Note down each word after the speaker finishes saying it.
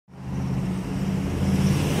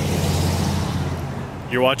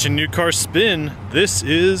You're watching New Car Spin. This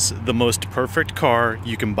is the most perfect car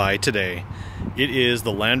you can buy today. It is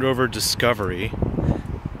the Land Rover Discovery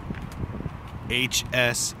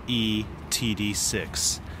HSE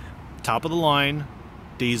Td6. Top of the line,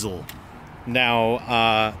 diesel.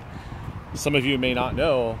 Now, some of you may not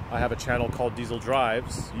know, I have a channel called Diesel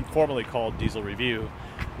Drives, formerly called Diesel Review,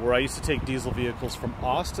 where I used to take diesel vehicles from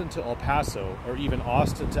Austin to El Paso, or even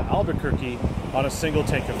Austin to Albuquerque on a single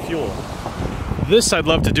tank of fuel. This I'd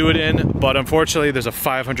love to do it in, but unfortunately there's a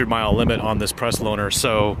 500-mile limit on this press loaner,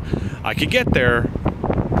 so I could get there,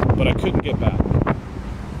 but I couldn't get back.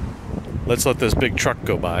 Let's let this big truck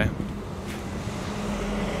go by.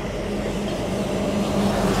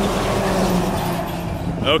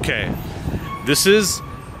 Okay, this is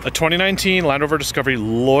a 2019 Land Rover Discovery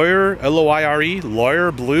Loire, L-O-I-R-E,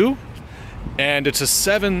 Loire Blue, and it's a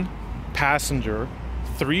 7-passenger,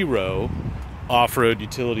 3-row off-road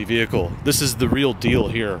utility vehicle. This is the real deal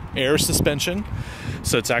here. Air suspension,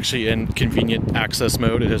 so it's actually in convenient access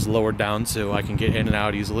mode. It is lowered down so I can get in and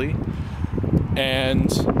out easily. And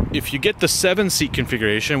if you get the 7-seat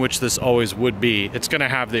configuration, which this always would be, it's going to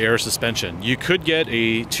have the air suspension. You could get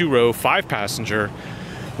a 2-row 5-passenger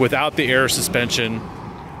without the air suspension,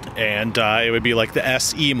 and it would be like the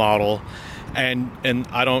SE model. And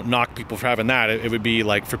I don't knock people for having that. It would be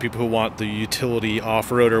like for people who want the utility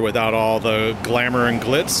off-roader without all the glamour and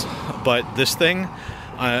glitz. But this thing,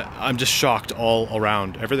 I'm just shocked all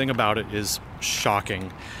around. Everything about it is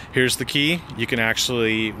shocking. Here's the key. You can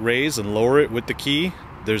actually raise and lower it with the key.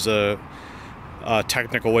 There's a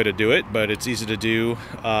technical way to do it, but it's easy to do.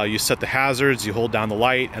 You set the hazards, you hold down the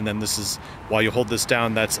light, and then this is, while you hold this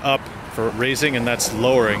down, that's up for raising and that's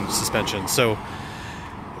lowering suspension. So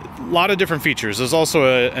a lot of different features. There's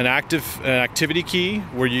also an activity key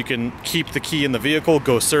where you can keep the key in the vehicle,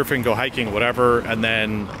 go surfing, go hiking, whatever, and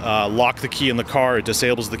then lock the key in the car. It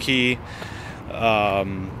disables the key.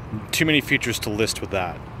 Too many features to list with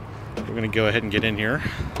that. We're going to go ahead and get in here.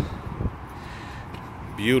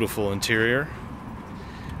 Beautiful interior.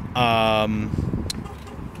 I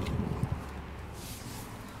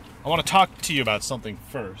want to talk to you about something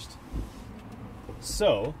first.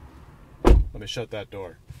 So, let me shut that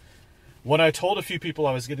door. When I told a few people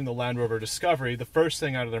I was getting the Land Rover Discovery, the first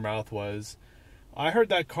thing out of their mouth was, I heard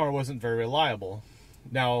that car wasn't very reliable.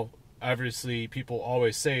 Now, obviously, people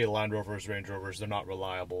always say Land Rovers, Range Rovers, they're not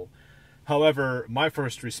reliable. However, my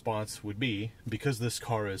first response would be, because this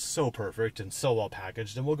car is so perfect and so well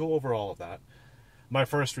packaged, and we'll go over all of that, my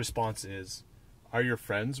first response is, are your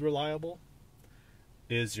friends reliable?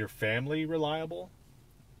 Is your family reliable?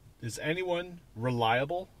 Is anyone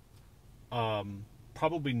reliable?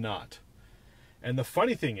 Probably not. And the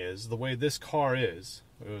funny thing is, the way this car is,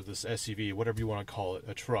 or this SUV, whatever you want to call it,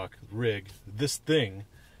 a truck, rig, this thing,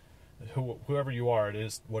 whoever you are, it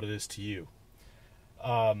is what it is to you.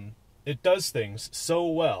 It does things so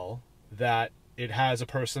well that it has a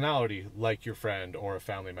personality like your friend or a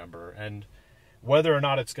family member. And whether or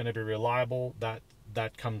not it's going to be reliable,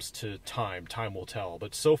 that comes to time. Time will tell.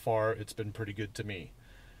 But so far, it's been pretty good to me.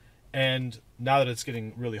 And now that it's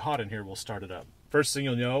getting really hot in here, we'll start it up. First thing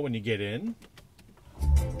you'll know when you get in,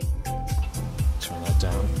 turn that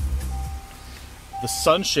down, the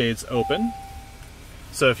sunshades open.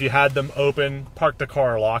 So if you had them open, park the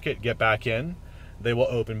car, lock it, get back in, they will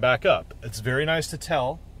open back up. It's very nice to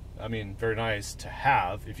tell. I mean, very nice to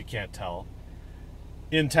have, if you can't tell.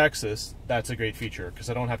 In Texas, that's a great feature because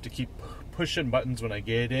I don't have to keep pushing buttons when I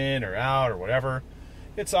get in or out or whatever.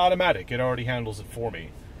 It's automatic. It already handles it for me.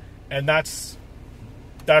 And that's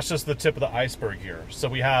just the tip of the iceberg here. So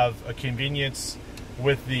we have a convenience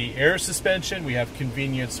with the air suspension. We have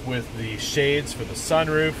convenience with the shades for the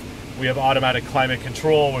sunroof. We have automatic climate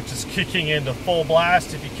control, which is kicking into full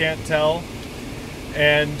blast if you can't tell.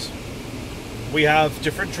 And we have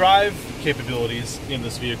different drive capabilities in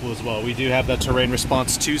this vehicle as well. We do have that Terrain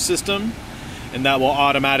Response 2 system, and that will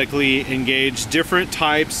automatically engage different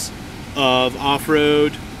types of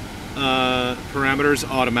off-road parameters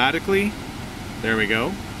automatically. There we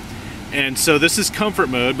go. And so this is comfort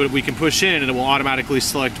mode, but we can push in and it will automatically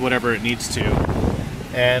select whatever it needs to.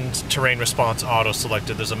 And Terrain Response auto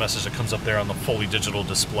selected. There's a message that comes up there on the fully digital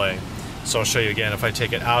display. So I'll show you again. If I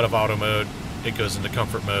take it out of auto mode, it goes into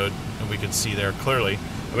comfort mode, and we can see there clearly.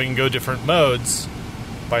 And we can go different modes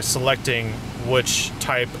by selecting which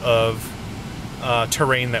type of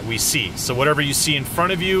terrain that we see. So whatever you see in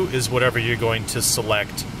front of you is whatever you're going to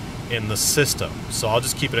select in the system. So I'll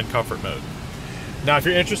just keep it in comfort mode. Now, if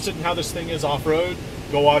you're interested in how this thing is off-road,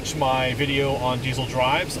 go watch my video on Diesel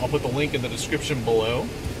Drives. I'll put the link in the description below.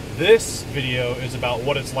 This video is about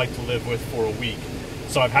what it's like to live with for a week.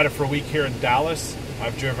 So I've had it for a week here in Dallas.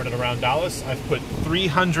 I've driven it around Dallas. I've put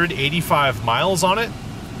 385 miles on it,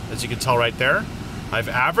 as you can tell right there. I've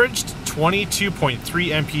averaged 22.3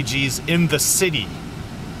 mpgs in the city,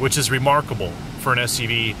 which is remarkable for an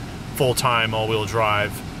SUV, full-time, all-wheel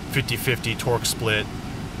drive, 50-50 torque split.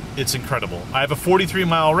 It's incredible. I have a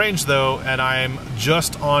 43-mile range though, and I'm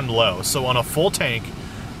just on low. So on a full tank,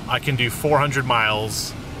 I can do 400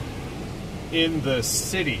 miles in the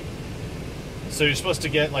city. So you're supposed to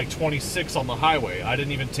get like 26 on the highway. I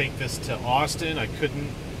didn't even take this to Austin. I couldn't.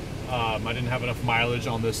 I didn't have enough mileage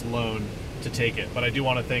on this loan to take it. But I do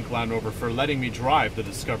want to thank Land Rover for letting me drive the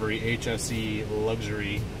Discovery HSE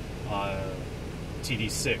Luxury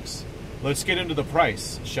Td6. Let's get into the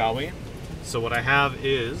price, shall we? So what I have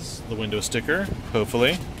is the window sticker,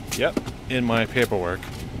 hopefully. Yep, in my paperwork.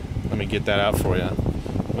 Let me get that out for you.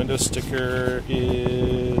 Window sticker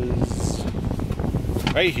is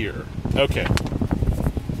right here. Okay.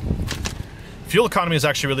 Fuel economy is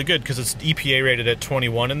actually really good because it's EPA rated at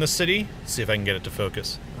 21 in the city. Let's see if I can get it to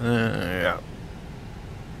focus. Yeah.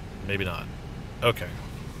 Maybe not. Okay.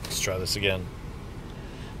 Let's try this again.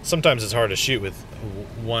 Sometimes it's hard to shoot with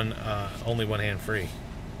only one hand free.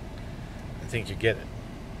 I think you get it.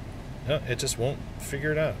 No, it just won't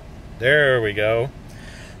figure it out. There we go.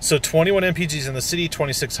 So 21 mpgs in the city,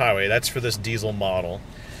 26 highway. That's for this diesel model.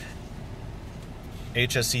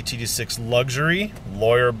 HSE Td6 Luxury,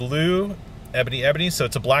 Lawyer Blue, Ebony. So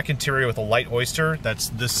it's a black interior with a light oyster. That's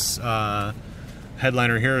this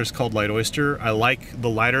headliner here is called Light Oyster. I like the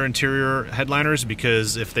lighter interior headliners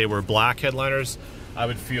because if they were black headliners, I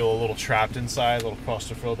would feel a little trapped inside, a little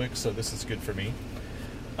claustrophobic. So this is good for me.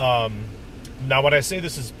 Now, when I say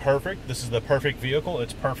this is perfect, this is the perfect vehicle.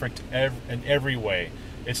 It's perfect in every way.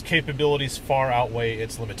 Its capabilities far outweigh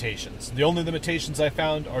its limitations. The only limitations I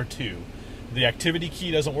found are two. The activity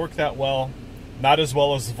key doesn't work that well, not as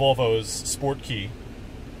well as Volvo's Sport Key,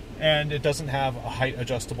 and it doesn't have a height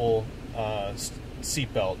adjustable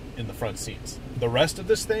seat belt in the front seats. The rest of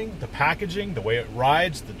this thing, the packaging, the way it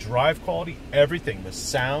rides, the drive quality, everything, the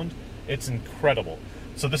sound, it's incredible.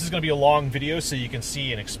 So this is going to be a long video so you can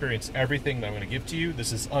see and experience everything that I'm going to give to you.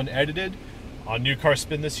 This is unedited. On New Car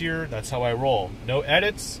Spin this year, that's how I roll. No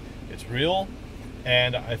edits, it's real.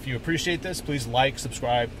 And if you appreciate this, please like,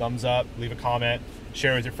 subscribe, thumbs up, leave a comment,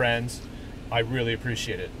 share with your friends. I really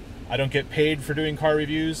appreciate it. I don't get paid for doing car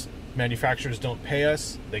reviews. Manufacturers don't pay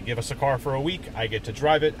us. They give us a car for a week. I get to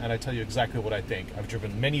drive it, and I tell you exactly what I think. I've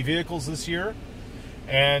driven many vehicles this year,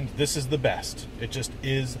 and this is the best. It just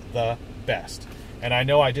is the best. And I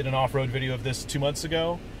know I did an off-road video of this 2 months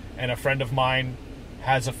ago, and a friend of mine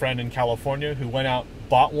has a friend in California who went out,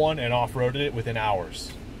 bought one, and off-roaded it within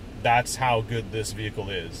hours. That's how good this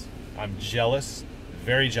vehicle is. I'm jealous,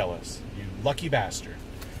 very jealous. You lucky bastard.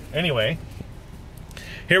 Anyway,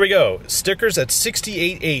 here we go. Stickers at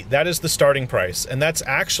 $68,800. That is the starting price. And that's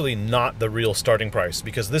actually not the real starting price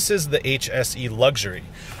because this is the HSE Luxury.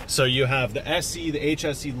 So you have the SE, the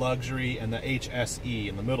HSE Luxury, and the HSE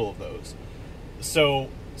in the middle of those. So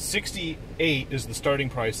 $68,800 is the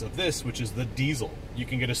starting price of this, which is the diesel. You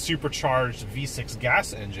can get a supercharged V6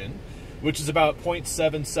 gas engine, which is about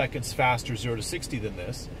 0.7 seconds faster 0 to 60 than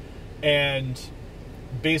this. And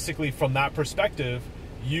basically from that perspective,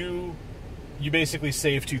 you basically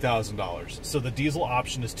save $2,000. So the diesel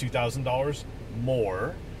option is $2,000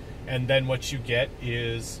 more. And then what you get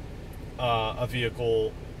is a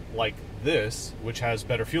vehicle like this, which has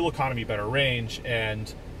better fuel economy, better range,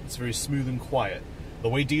 and it's very smooth and quiet. The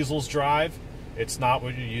way diesels drive, it's not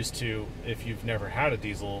what you're used to if you've never had a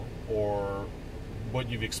diesel or what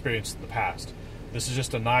you've experienced in the past. This is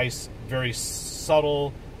just a nice, very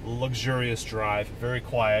subtle, luxurious drive, very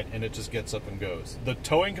quiet, and it just gets up and goes. The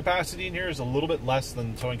towing capacity in here is a little bit less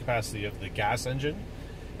than the towing capacity of the gas engine,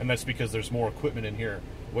 and that's because there's more equipment in here.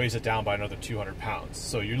 Weighs it down by another 200 pounds.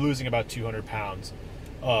 So you're losing about 200 pounds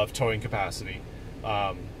of towing capacity.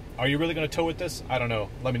 Are you really going to tow with this? I don't know.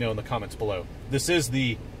 Let me know in the comments below. This is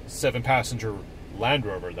the 7-passenger Land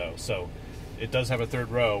Rover though, so it does have a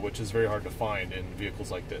third row, which is very hard to find in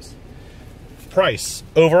vehicles like this. Price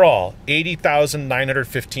overall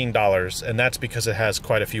 $80,915, and that's because it has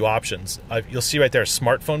quite a few options. You'll see right there,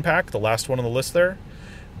 smartphone pack, the last one on the list there.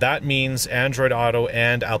 That means Android Auto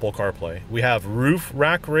and Apple CarPlay. We have roof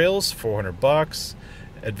rack rails, $400.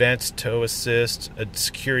 Advanced tow assist, a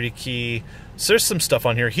security key. So there's some stuff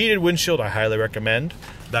on here. Heated windshield, I highly recommend.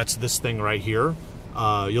 That's this thing right here.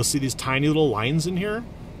 You'll see these tiny little lines in here,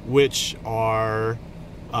 which are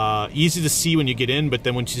easy to see when you get in, but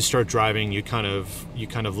then once you start driving, you kind of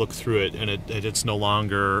look through it, and it's no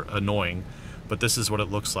longer annoying. But this is what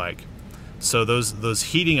it looks like. So those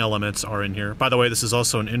heating elements are in here. By the way, this is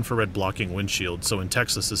also an infrared blocking windshield, so in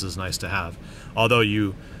Texas this is nice to have. Although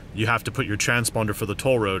you have to put your transponder for the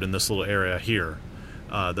toll road in this little area here.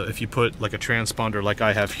 If you put like a transponder like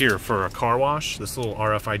I have here for a car wash, this little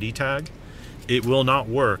RFID tag, it will not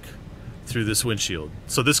work through this windshield.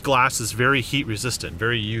 So this glass is very heat resistant,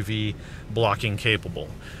 very UV blocking capable,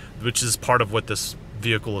 which is part of what this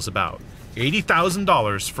vehicle is about.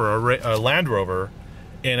 $80,000 for a Land Rover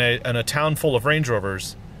in a town full of Range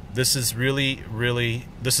Rovers. This is really,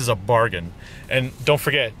 this is a bargain. And don't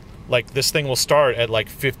forget, like, this thing will start at like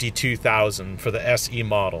 $52,000 for the SE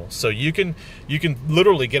model. So you can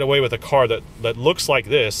literally get away with a car that looks like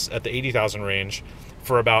this at the 80,000 range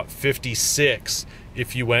for about 56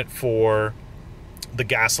 if you went for the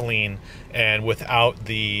gasoline and without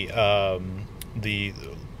the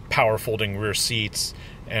power folding rear seats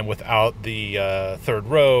and without the third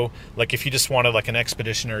row. Like, if you just wanted like an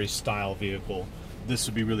expeditionary style vehicle, this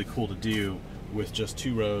would be really cool to do with just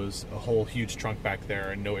 2 rows, a whole huge trunk back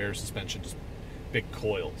there, and no air suspension, just big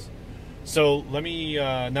coils. So let me,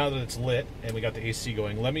 now that it's lit and we got the AC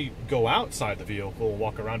going, let me go outside the vehicle and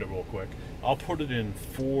walk around it real quick. I'll put it in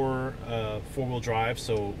four-wheel drive,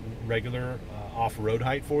 so regular off-road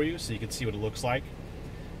height for you, so you can see what it looks like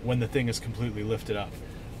when the thing is completely lifted up.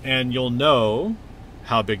 And you'll know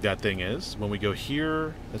how big that thing is when we go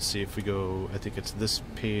here. Let's see if we go, I think it's this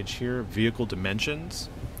page here, vehicle dimensions.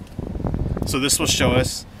 So this will show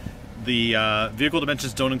us the vehicle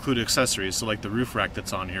dimensions don't include accessories, so like the roof rack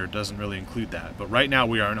that's on here doesn't really include that. But right now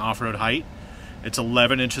we are in off-road height. It's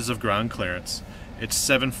 11 inches of ground clearance. It's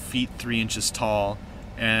 7 feet 3 inches tall,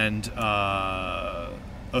 and 7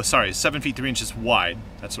 feet 3 inches wide.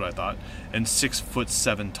 That's what I thought, and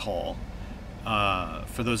 6'7" tall.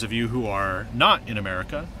 For those of you who are not in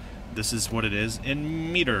America, this is what it is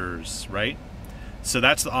in meters, right? So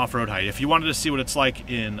that's the off-road height. If you wanted to see what it's like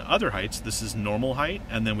in other heights, this is normal height,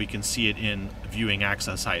 and then we can see it in viewing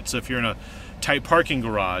access height. So if you're in a tight parking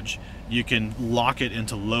garage, you can lock it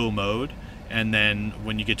into low mode, and then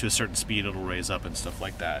when you get to a certain speed, it'll raise up and stuff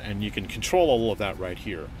like that. And you can control all of that right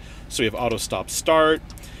here. So we have auto stop start,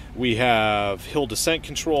 we have hill descent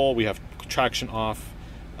control, we have traction off.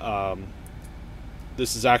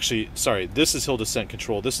 This is actually, sorry, this is hill descent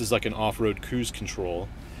control. This is like an off-road cruise control.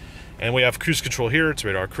 And we have cruise control here, it's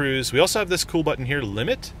radar cruise. We also have this cool button here,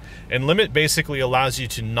 limit. And limit basically allows you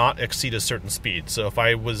to not exceed a certain speed. So if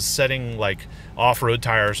I was setting like off-road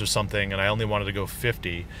tires or something and I only wanted to go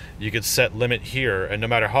 50, you could set limit here, and no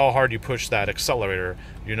matter how hard you push that accelerator,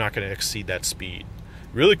 you're not gonna exceed that speed.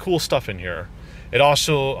 Really cool stuff in here. It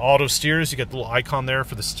also auto steers. You get the little icon there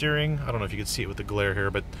for the steering. I don't know if you can see it with the glare here,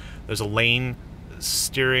 but there's a lane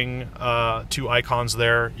steering, 2 icons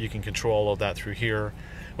there. You can control all of that through here.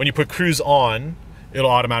 When you put cruise on, it'll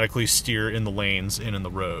automatically steer in the lanes and in the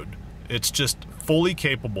road. It's just fully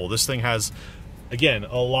capable. This thing has, again,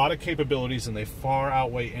 a lot of capabilities, and they far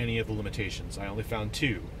outweigh any of the limitations. I only found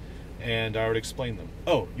 2, and I already explained them.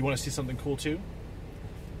 Oh, you want to see something cool too?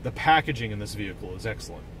 The packaging in this vehicle is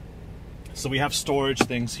excellent. So we have storage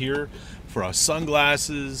things here for our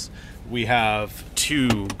sunglasses. We have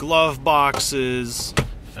 2 glove boxes.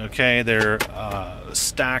 Okay, they're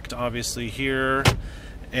stacked obviously here.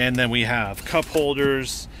 And then we have cup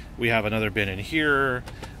holders. We have another bin in here.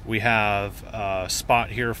 We have a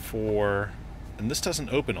spot here for, and this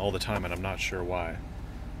doesn't open all the time, and I'm not sure why.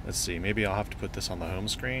 Let's see, maybe I'll have to put this on the home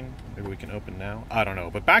screen. Maybe we can open now. I don't know.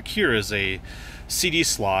 But back here is a CD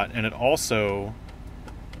slot, and it also,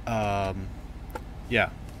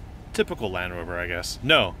 yeah, typical Land Rover, I guess.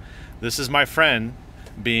 No, this is my friend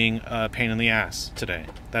being a pain in the ass today.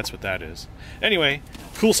 That's what that is. Anyway,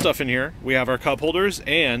 cool stuff in here. We have our cup holders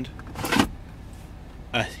and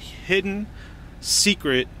a hidden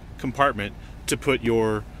secret compartment to put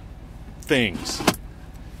your things.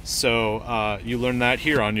 So you learn that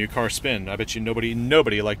here on New Car Spin. I bet you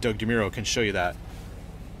nobody like Doug DeMuro can show you that.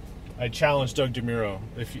 I challenge Doug DeMuro,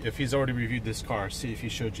 if he's already reviewed this car, see if he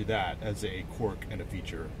showed you that as a quirk and a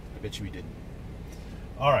feature. I bet you he didn't.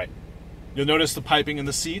 All right. You'll notice the piping in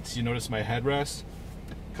the seats. You notice my headrest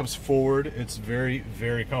comes forward. It's very,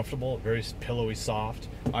 very comfortable, very pillowy soft.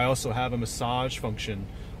 I also have a massage function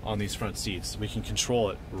on these front seats. We can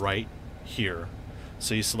control it right here.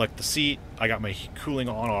 So you select the seat. I got my cooling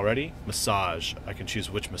on already. Massage. I can choose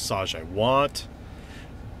which massage I want,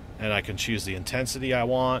 and I can choose the intensity I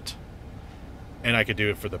want, and I could do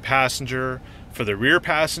it for the passenger. For the rear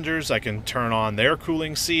passengers, I can turn on their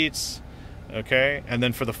cooling seats. Okay, and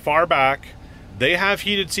then for the far back, they have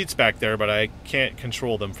heated seats back there, but I can't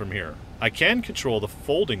control them from here. I can control the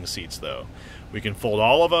folding seats though. We can fold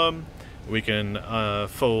all of them. We can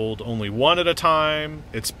fold only one at a time.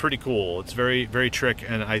 It's pretty cool. It's very, very trick,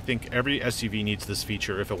 and I think every SUV needs this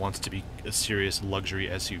feature if it wants to be a serious luxury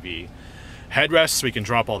SUV. Headrests, we can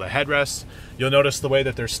drop all the headrests. You'll notice the way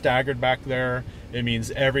that they're staggered back there. It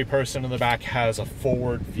means every person in the back has a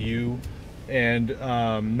forward view, and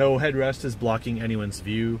no headrest is blocking anyone's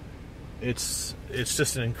view. It's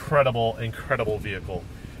just an incredible, incredible vehicle.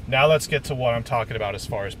 Now let's get to what I'm talking about as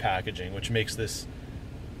far as packaging, which makes this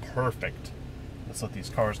perfect. Let's let these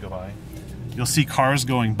cars go by. You'll see cars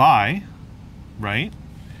going by, right?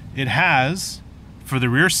 It has, for the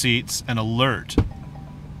rear seats, an alert.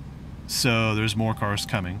 So there's more cars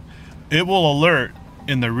coming. It will alert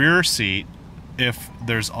in the rear seat if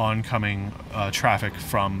there's oncoming traffic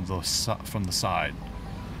from the side.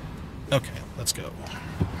 Okay, let's go.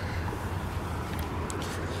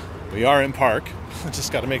 We are in park.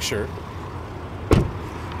 Just got to make sure.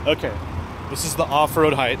 Okay, this is the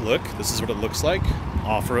off-road height. Look, this is what it looks like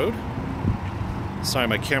off-road. Sorry,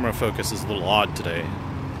 my camera focus is a little odd today,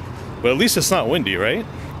 but at least it's not windy, right?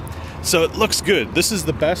 So it looks good. This is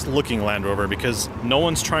the best looking Land Rover because no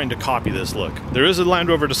one's trying to copy this look. There is a Land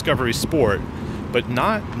Rover Discovery Sport, but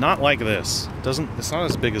not like this. It's not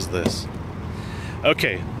as big as this.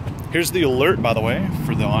 Okay, here's the alert, by the way,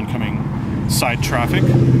 for the oncoming side traffic,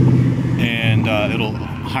 and it'll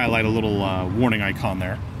highlight a little warning icon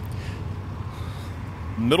there.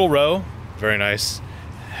 Middle row, very nice.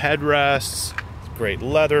 Headrests, great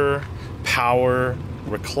leather, power,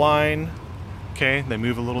 recline. Okay, they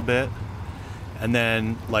move a little bit. And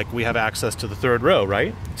then, like, we have access to the third row,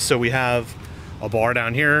 right? So we have a bar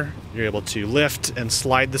down here. You're able to lift and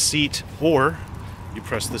slide the seat, or you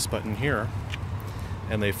press this button here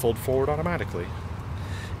and they fold forward automatically.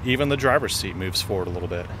 Even the driver's seat moves forward a little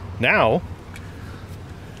bit. Now,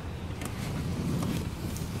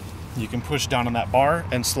 you can push down on that bar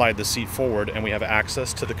and slide the seat forward, and we have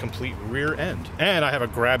access to the complete rear end. And I have a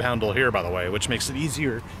grab handle here, by the way, which makes it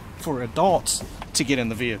easier for adults to get in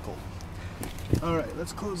the vehicle. All right,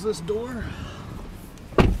 let's close this door.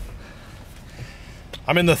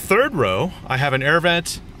 I'm in the third row. I have an air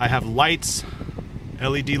vent. I have lights,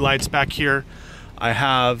 LED lights back here. I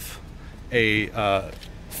have a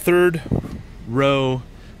third row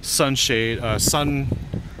sunshade, what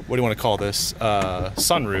do you want to call this?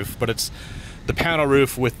 Sunroof, but it's the panel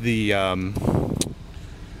roof with the,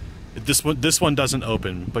 this one doesn't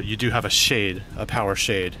open, but you do have a shade, a power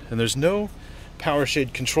shade. And there's no power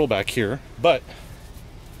shade control back here, but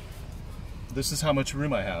this is how much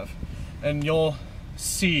room I have. And you'll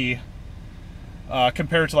see,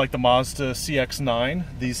 compared to like the Mazda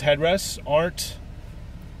CX-9, these headrests aren't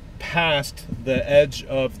past the edge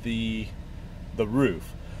of the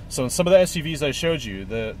roof. So in some of the SUVs I showed you,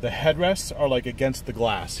 the headrests are like against the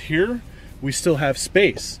glass. Here, we still have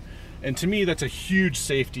space. And to me, that's a huge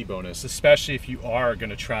safety bonus, especially if you are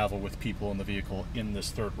gonna travel with people in the vehicle in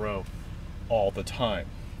this third row all the time.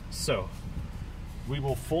 So we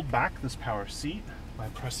will fold back this power seat by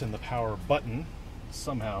pressing the power button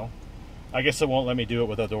somehow. I guess it won't let me do it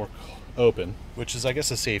with the door open, which is, I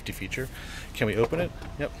guess, a safety feature. Can we open it?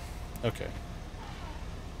 Yep. Okay.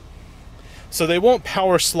 So they won't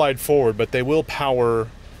power slide forward, but they will power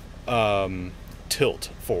tilt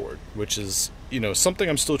forward, which is, you know, something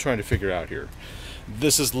I'm still trying to figure out here.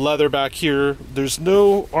 This is leather back here. There's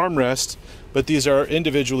no armrest, but these are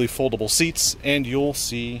individually foldable seats, and you'll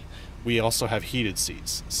see we also have heated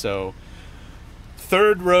seats. So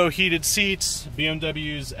third row heated seats.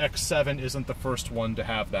 BMW's X7 isn't the first one to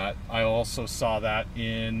have that. I also saw that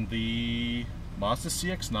in the Mazda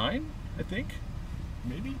CX-9, I think,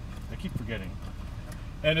 maybe? I keep forgetting.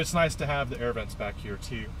 And it's nice to have the air vents back here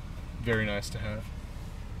too. Very nice to have.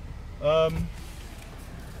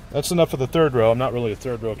 That's enough for the third row. I'm not really a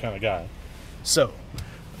third row kind of guy. So,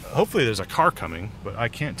 hopefully there's a car coming, but I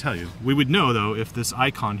can't tell you. We would know though if this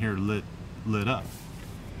icon here lit up.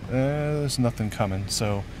 There's nothing coming,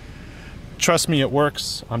 so trust me, it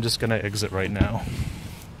works. I'm just gonna exit right now.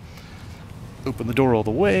 Open the door all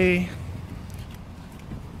the way.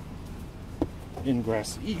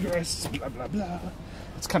 Ingress, egress, blah, blah, blah.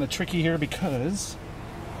 It's kind of tricky here because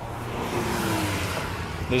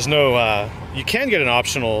there's no, you can get an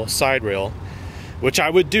optional side rail, which I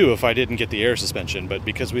would do if I didn't get the air suspension, but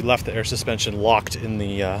because we left the air suspension locked in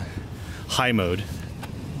the high mode,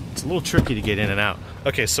 it's a little tricky to get in and out.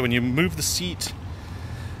 Okay, so when you move the seat,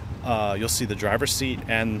 you'll see the driver's seat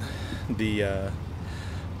and the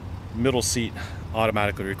middle seat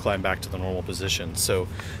automatically recline back to the normal position. So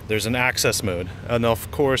there's an access mode, and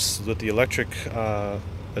of course with the electric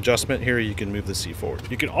adjustment here, you can move the seat forward.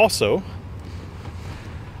 You can also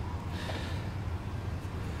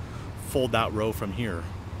fold that row from here.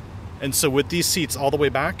 And so with these seats all the way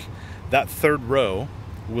back, that third row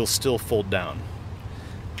will still fold down.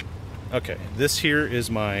 Okay, this here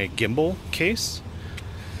is my gimbal case.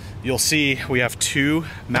 You'll see we have 2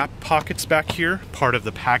 map pockets back here, part of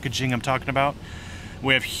the packaging I'm talking about.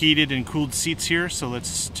 We have heated and cooled seats here, so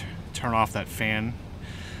let's turn off that fan.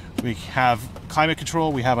 We have climate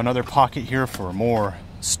control. We have another pocket here for more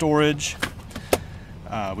storage.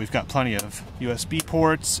 We've got plenty of USB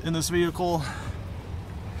ports in this vehicle.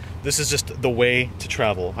 This is just the way to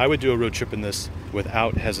travel. I would do a road trip in this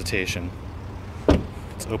without hesitation.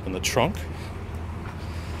 Let's open the trunk.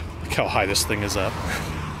 Look how high this thing is up.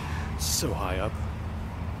 So high up.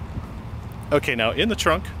 Okay, now in the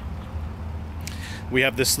trunk, we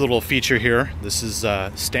have this little feature here. This is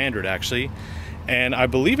standard actually. And I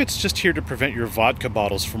believe it's just here to prevent your vodka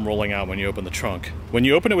bottles from rolling out when you open the trunk. When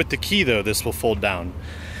you open it with the key though, this will fold down.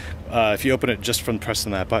 If you open it just from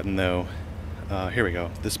pressing that button though, here we go,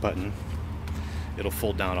 this button, it'll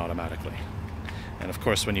fold down automatically. And of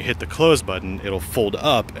course when you hit the close button, it'll fold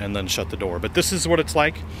up and then shut the door. But this is what it's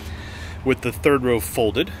like with the third row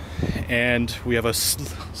folded. And we have a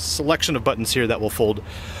selection of buttons here that will fold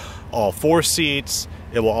all 4 seats.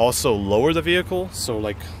 It will also lower the vehicle. So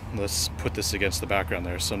like, let's put this against the background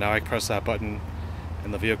there. So now I press that button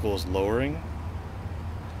and the vehicle is lowering.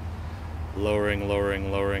 Lowering,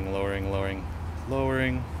 lowering, lowering, lowering, lowering,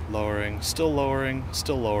 lowering, lowering, still lowering,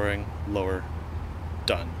 still lowering, lower,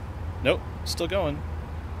 done. Nope, still going.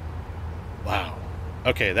 Wow.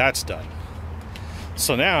 Okay, that's done.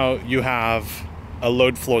 So now you have a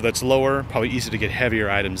load floor that's lower, probably easy to get heavier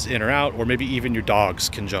items in or out, or maybe even your dogs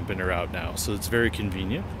can jump in or out now. So it's very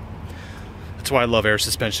convenient. That's why I love air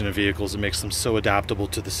suspension in vehicles. It makes them so adaptable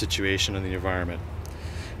to the situation and the environment.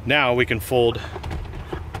 Now we can fold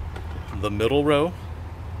the middle row.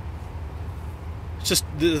 It's just,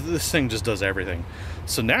 this thing just does everything.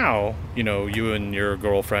 So now, you know, you and your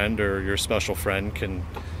girlfriend or your special friend can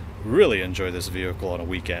really enjoy this vehicle on a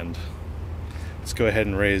weekend. Let's go ahead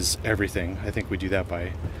and raise everything. I think we do that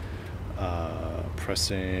by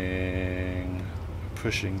pushing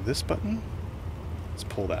this button. Let's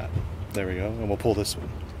pull that. There we go. And we'll pull this one.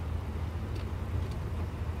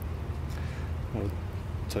 We'll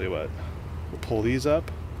tell you what. We'll pull these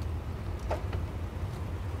up.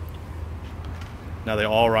 Now they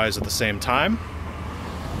all rise at the same time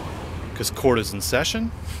because court is in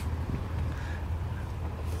session.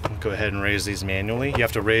 Go ahead and raise these manually. You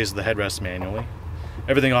have to raise the headrest manually.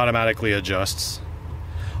 Everything automatically adjusts.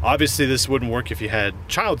 Obviously this wouldn't work if you had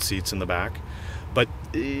child seats in the back, but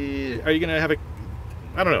are you gonna have a,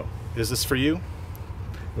 I don't know, is this for you?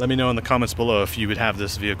 Let me know in the comments below if you would have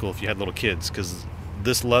this vehicle if you had little kids, because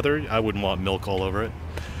this leather, I wouldn't want milk all over it.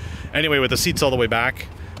 Anyway, with the seats all the way back,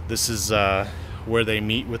 this is where they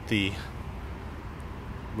meet with the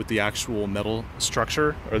actual metal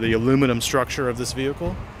structure or the aluminum structure of this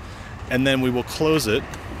vehicle. And then we will close it.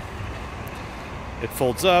 It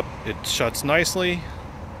folds up, it shuts nicely.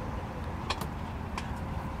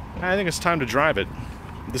 I think it's time to drive it.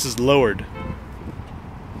 This is lowered.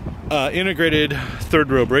 Integrated third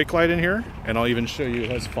row brake light in here, and I'll even show you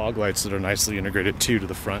it has fog lights that are nicely integrated too to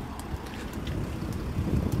the front.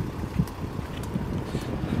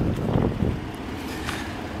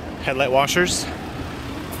 Headlight washers,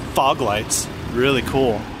 fog lights, really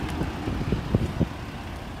cool.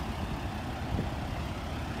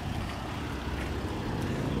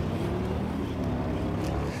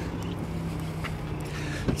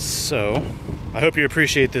 So, I hope you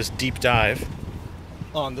appreciate this deep dive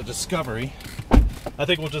on the Discovery. I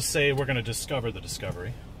think we'll just say we're going to discover the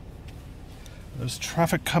Discovery. There's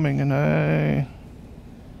traffic coming and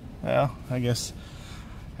well, I guess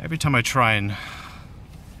every time I try and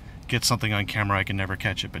get something on camera I can never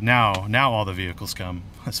catch it, but now all the vehicles come.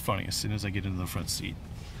 That's funny, as soon as I get into the front seat.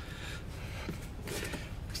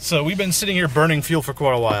 So we've been sitting here burning fuel for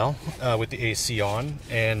quite a while with the AC on,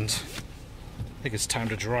 and I think it's time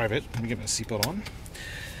to drive it. Let me get my seatbelt on.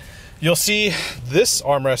 You'll see this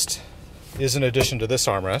armrest is in addition to this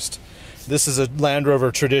armrest. This is a Land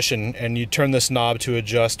Rover tradition, and you turn this knob to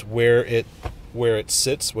adjust where it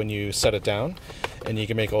sits when you set it down, and you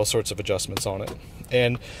can make all sorts of adjustments on it.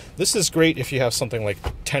 And this is great if you have something like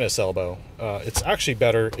tennis elbow. It's actually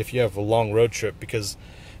better if you have a long road trip, because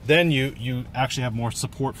then you actually have more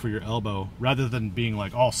support for your elbow rather than being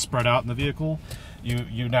like all spread out in the vehicle.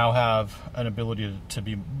 You now have an ability to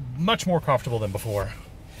be much more comfortable than before.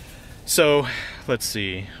 So let's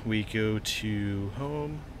see, we go to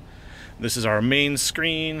home. This is our main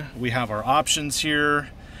screen. We have our options here.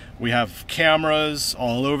 We have cameras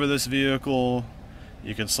all over this vehicle.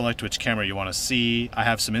 You can select which camera you want to see. I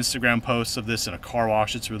have some Instagram posts of this in a car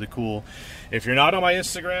wash. It's really cool. If you're not on my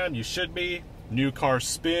Instagram, you should be. New Car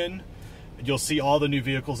Spin. You'll see all the new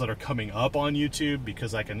vehicles that are coming up on YouTube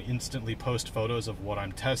because I can instantly post photos of what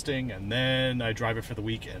I'm testing, and then I drive it for the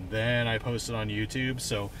week, and then I post it on YouTube.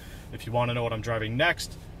 So if you want to know what I'm driving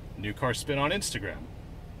next, New Car Spin on Instagram.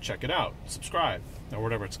 Check it out. Subscribe, or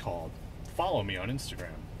whatever it's called. Follow me on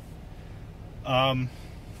Instagram.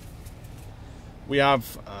 We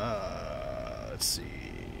have, let's see,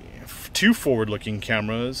 2 forward-looking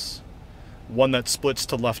cameras, one that splits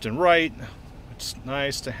to left and right, which is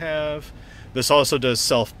nice to have. This also does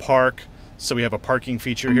self-park, so we have a parking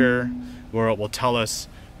feature here where it will tell us,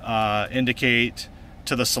 indicate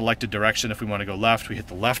to the selected direction. If we want to go left, we hit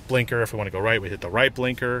the left blinker. If we want to go right, we hit the right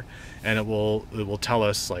blinker, and it will tell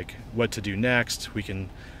us like what to do next. We can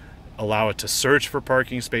allow it to search for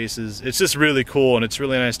parking spaces. It's just really cool, and it's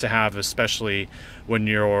really nice to have, especially when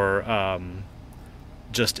you're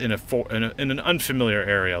just in an unfamiliar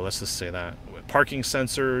area. Let's just say that. Parking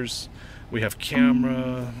sensors. We have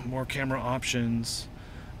more camera options.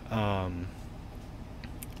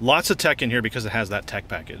 Lots of tech in here because it has that tech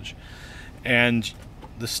package. And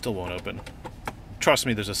this still won't open. Trust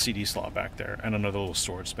me, there's a CD slot back there and another little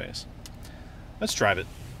storage space. Let's drive it.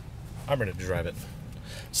 I'm ready to drive it.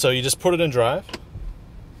 So you just put it in drive,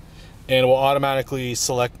 and it will automatically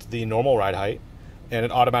select the normal ride height, and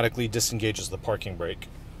it automatically disengages the parking brake.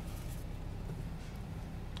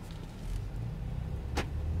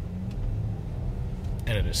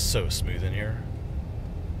 And it is so smooth in here.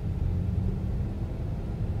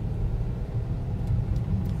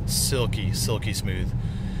 Silky, silky smooth,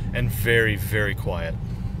 and very, very quiet.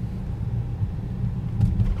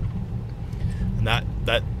 And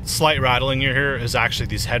that slight rattling you hear is actually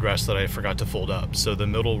these headrests that I forgot to fold up. So the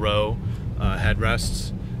middle row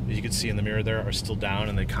headrests, as you can see in the mirror there, are still down,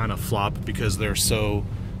 and they kind of flop because they're so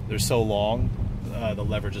long. The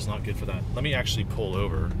leverage is not good for that. Let me actually pull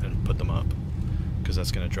over and put them up, because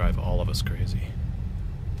that's going to drive all of us crazy.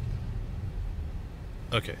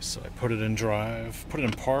 Okay, so I put it in drive, put it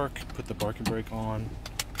in park, put the parking brake on.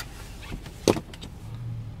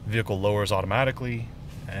 Vehicle lowers automatically,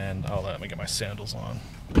 and let me get my sandals on.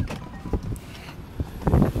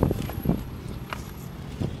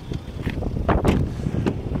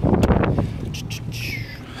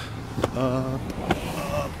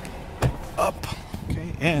 Up.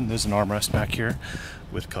 Okay, and there's an armrest back here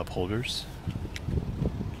with cup holders.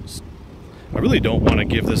 I really don't want to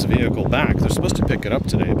give this vehicle back. They're supposed to pick it up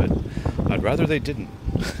today, but I'd rather they didn't.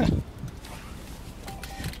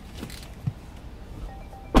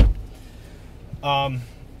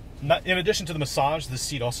 In addition to the massage, this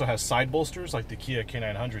seat also has side bolsters like the Kia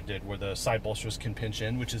K900 did, where the side bolsters can pinch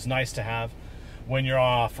in, which is nice to have when you're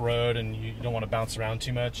off-road and you don't want to bounce around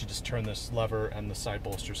too much. You just turn this lever and the side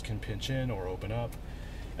bolsters can pinch in or open up.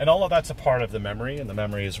 And all of that's a part of the memory, and the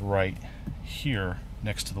memory is right here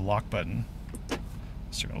next to the lock button.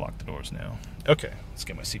 So you're going to lock the doors now. Okay, let's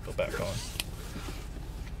get my seatbelt back on.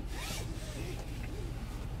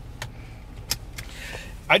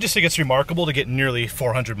 I just think it's remarkable to get nearly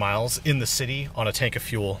 400 miles in the city on a tank of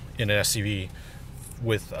fuel in an SUV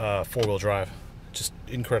with four-wheel drive. Just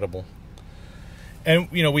incredible. And,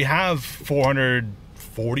 you know, we have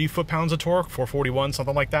 440 foot-pounds of torque, 441,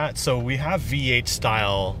 something like that. So we have V8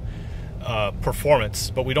 style performance,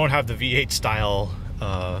 but we don't have the V8 style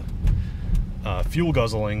fuel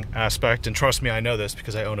guzzling aspect. And trust me, I know this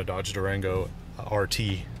because I own a Dodge Durango RT.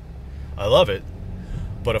 I love it.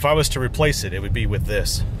 But if I was to replace it, it would be with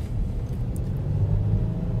this.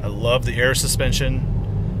 I love the air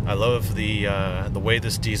suspension. I love the way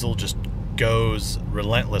this diesel just goes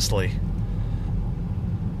relentlessly.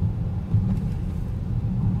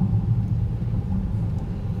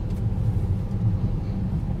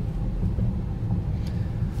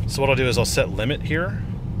 So what I'll do is I'll set limit here.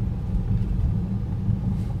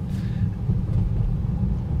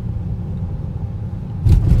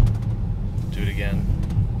 Do it again.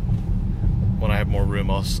 When I have more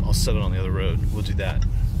room, I'll set it on the other road. We'll do that.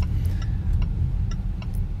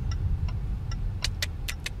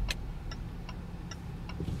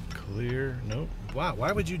 Clear. Nope. Wow,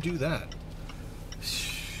 why would you do that?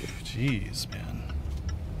 Jeez, man.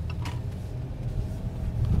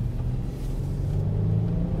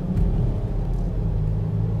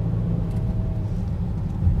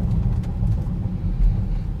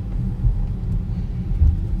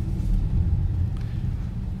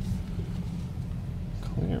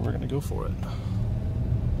 We're gonna go for it.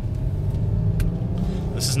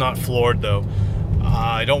 This is not floored though.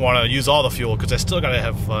 I don't want to use all the fuel because I still gotta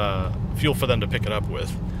have fuel for them to pick it up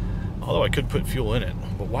with. Although I could put fuel in it,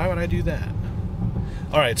 but why would I do that?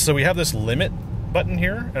 All right, so we have this limit button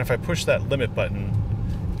here, and if I push that limit button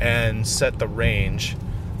and set the range,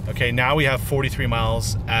 okay, now we have 43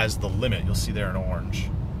 miles as the limit. You'll see there in orange.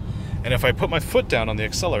 And if I put my foot down on the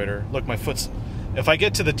accelerator, look, my foot's, if I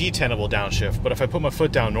get to the D10, it will downshift, but if I put my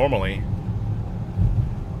foot down normally,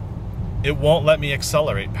 it won't let me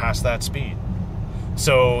accelerate past that speed.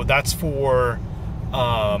 So that's for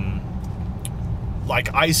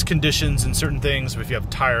like ice conditions and certain things. If you have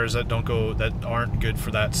tires that aren't good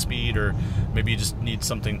for that speed, or maybe you just need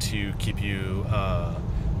something to keep you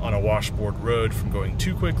on a washboard road from going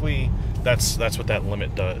too quickly, that's what that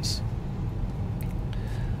limit does.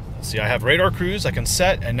 See, I have radar cruise I can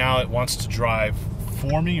set, and now it wants to drive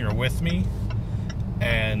for me or with me.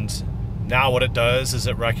 And now what it does is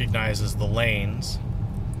it recognizes the lanes,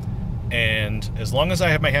 and as long as I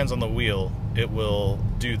have my hands on the wheel, it will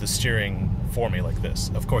do the steering for me like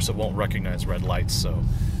this. Of course, it won't recognize red lights, so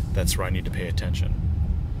that's where I need to pay attention.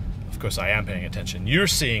 Of course, I am paying attention. You're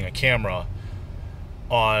seeing a camera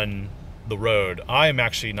on the road. I am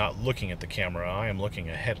actually not looking at the camera. I am looking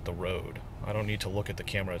ahead at the road. I don't need to look at the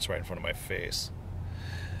camera. It's right in front of my face.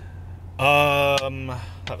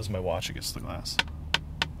 That was my watch against the glass.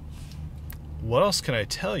 What else can I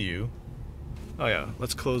tell you? Oh yeah,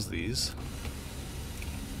 let's close these.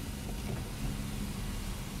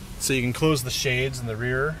 So you can close the shades in the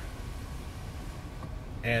rear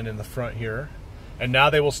and in the front here. And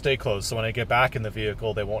now they will stay closed. So when I get back in the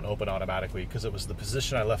vehicle, they won't open automatically because it was the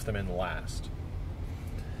position I left them in last.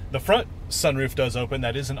 The front sunroof does open.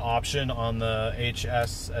 That is an option on the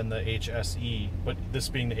HS and the HSE, but this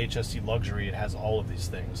being the HSE Luxury, it has all of these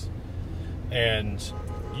things. And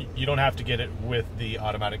you don't have to get it with the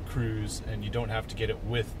automatic cruise, and you don't have to get it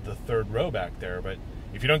with the third row back there. But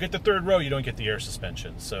if you don't get the third row, you don't get the air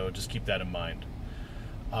suspension. So just keep that in mind.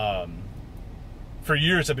 For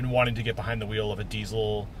years, I've been wanting to get behind the wheel of a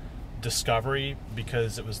diesel Discovery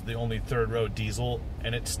because it was the only third row diesel,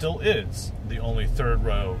 and it still is the only third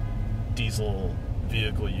row diesel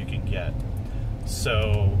vehicle you can get.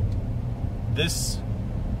 So this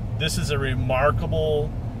is a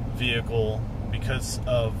remarkable vehicle because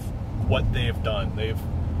of what they've done. They've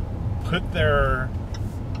put their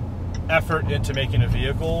effort into making a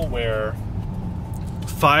vehicle where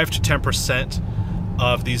 5 to 10%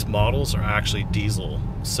 of these models are actually diesel.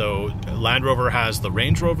 So Land Rover has the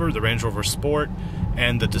Range Rover Sport,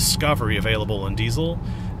 and the Discovery available in diesel.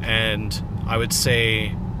 And I would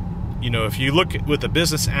say, you know, if you look with a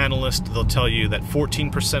business analyst, they'll tell you that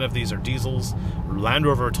 14% of these are diesels. Land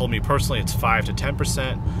Rover told me personally it's 5 to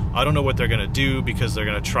 10%. I don't know what they're going to do because they're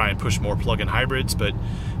going to try and push more plug-in hybrids, but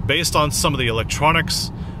based on some of the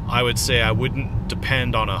electronics, I would say I wouldn't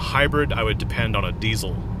depend on a hybrid. I would depend on a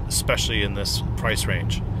diesel, especially in this price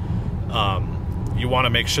range. You want to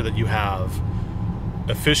make sure that you have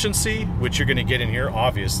efficiency, which you're going to get in here,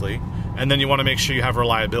 obviously, and then you want to make sure you have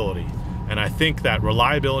reliability. And I think that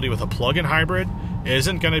reliability with a plug-in hybrid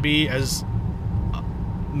isn't going to be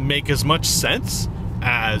make as much sense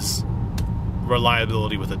as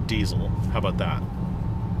reliability with a diesel. How about that?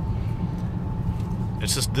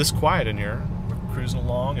 It's just this quiet in here. We're cruising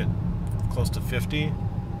along at close to 50.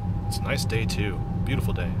 It's a nice day too.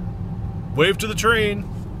 Beautiful day. Wave to the train.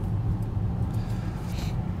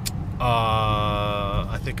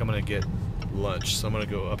 I think I'm gonna get lunch, so I'm gonna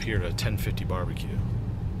go up here to 1050 Barbecue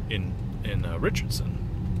in Richardson.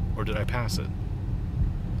 Or did I pass it?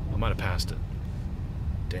 I might have passed it.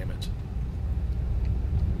 Damn it.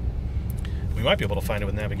 We might be able to find it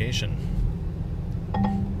with navigation.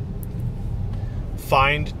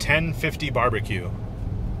 Find 1050 Barbecue.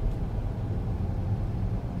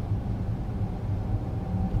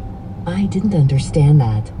 I didn't understand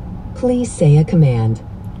that. Please say a command.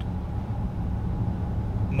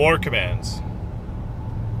 More commands.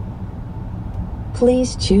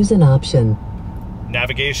 Please choose an option.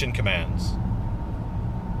 Navigation commands.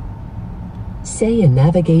 Say a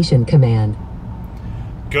navigation command.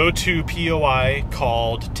 Go to POI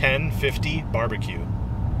called 1050 Barbecue.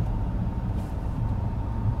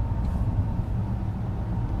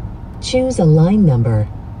 Choose a line number.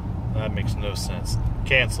 That makes no sense.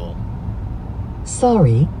 Cancel.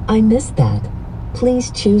 Sorry, I missed that.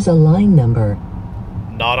 Please choose a line number.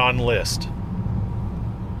 Not on list.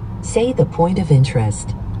 Say the point of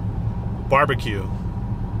interest. Barbecue.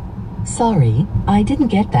 Sorry, I didn't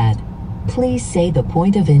get that. Please say the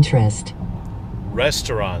point of interest.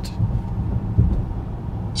 Restaurant.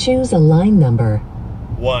 Choose a line number.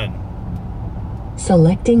 1.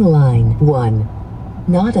 Selecting line 1.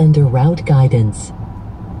 Not under route guidance.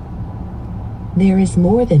 There is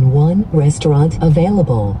more than one restaurant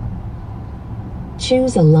available.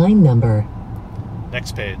 Choose a line number.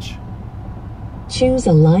 Next page. Choose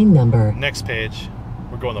a line number. Next page.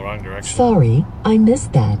 We're going the wrong direction. Sorry, I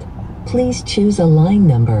missed that. Please choose a line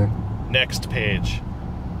number. Next page.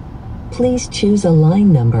 Please choose a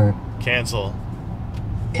line number. Cancel.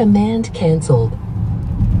 Command canceled.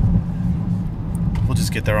 We'll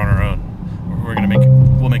just get there on our own.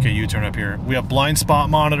 We'll make a U-turn up here. We have blind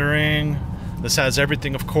spot monitoring. This has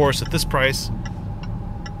everything, of course, at this price.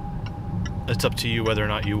 It's up to you whether or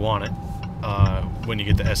not you want it when you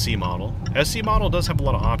get the SE model. SE model does have a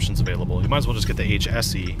lot of options available. You might as well just get the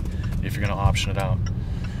HSE if you're going to option it out.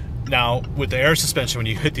 Now, with the air suspension, when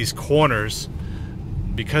you hit these corners,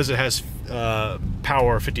 because it has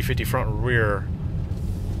power 50-50 front and rear,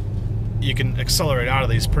 you can accelerate out of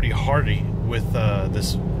these pretty hardy with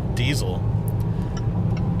this diesel.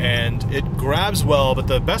 And it grabs well, but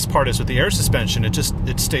the best part is with the air suspension,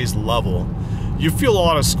 it stays level. You feel a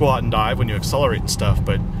lot of squat and dive when you accelerate and stuff,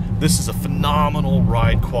 but this is a phenomenal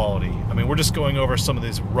ride quality. I mean, we're just going over some of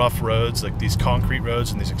these rough roads, like these concrete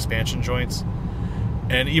roads and these expansion joints.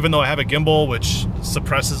 And even though I have a gimbal, which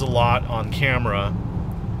suppresses a lot on camera,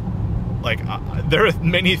 like there are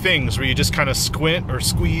many things where you just kind of squint or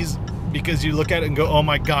squeeze because you look at it and go, oh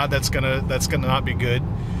my God, that's gonna not be good.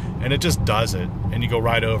 And it just does it, and you go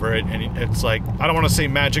right over it, and it's like, I don't want to say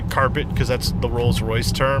magic carpet because that's the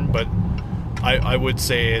Rolls-Royce term, but I would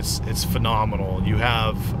say it's phenomenal. You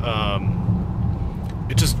have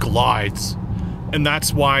it just glides, and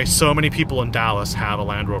that's why so many people in Dallas have a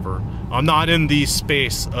Land Rover. I'm not in the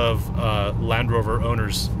space of Land Rover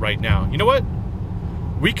owners right now. You know what?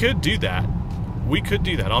 We could do that. We could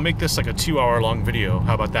do that. I'll make this like a 2-hour-long video.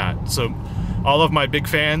 How about that? So, all of my big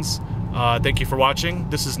fans, thank you for watching.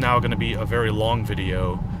 This is now going to be a very long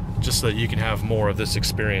video, just so that you can have more of this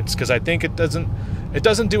experience. Because I think it doesn't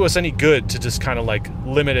do us any good to just kind of like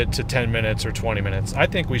limit it to 10 minutes or 20 minutes. I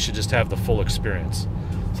think we should just have the full experience.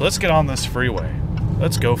 So let's get on this freeway.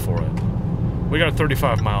 Let's go for it. We got a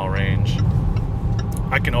 35-mile range.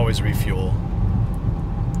 I can always refuel.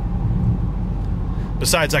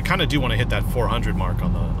 Besides, I kind of do want to hit that 400 mark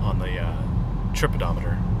on the trip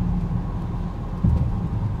odometer.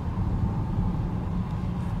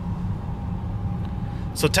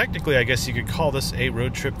 So technically, I guess you could call this a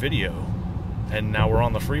road trip video, and now we're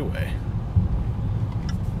on the freeway.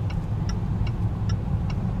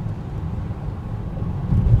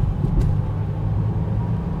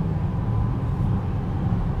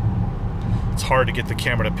 It's hard to get the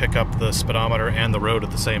camera to pick up the speedometer and the road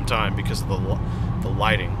at the same time because of the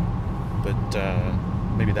lighting, but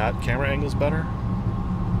maybe that camera angle is better.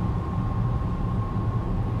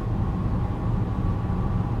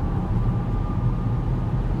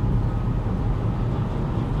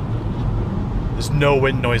 There's no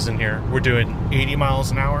wind noise in here. We're doing 80 miles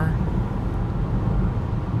an hour.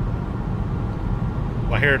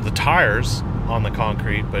 Well, I hear the tires on the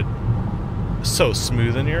concrete, but it's so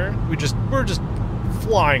smooth in here. We're just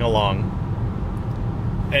flying along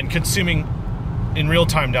and consuming in real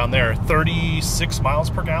time down there 36 miles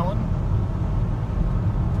per gallon.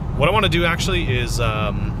 What I want to do actually is get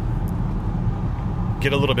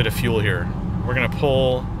a little bit of fuel here. We're gonna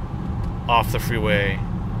pull off the freeway,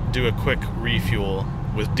 do a quick refuel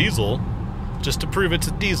with diesel, just to prove it's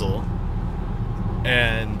a diesel,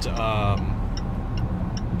 and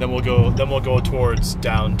then we'll go towards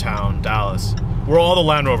downtown Dallas, where all the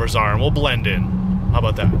Land Rovers are, and we'll blend in. How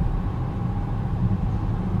about that?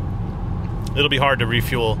 It'll be hard to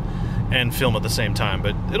refuel and film at the same time,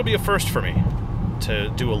 but it'll be a first for me to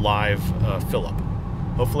do a live fill-up.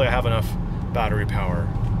 Hopefully I have enough battery power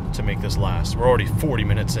to make this last. We're already 40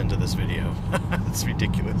 minutes into this video. It's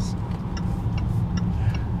ridiculous.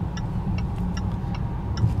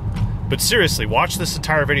 But seriously, watch this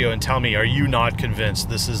entire video and tell me, are you not convinced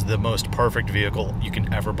this is the most perfect vehicle you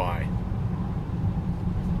can ever buy?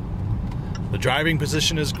 The driving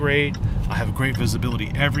position is great. I have great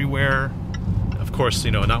visibility everywhere. Of course,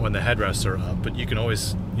 you know, not when the headrests are up, but you can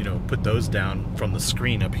always, you know, put those down from the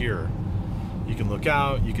screen up here. You can look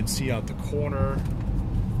out, you can see out the corner.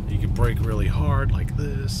 You can brake really hard like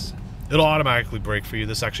this. It'll automatically brake for you.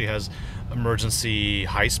 This actually has emergency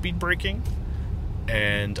high-speed braking,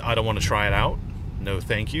 and I don't want to try it out. No,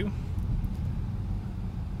 thank you.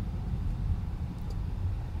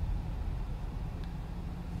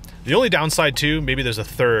 The only downside too, maybe there's a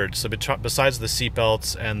third. So besides the seat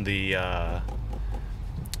belts and the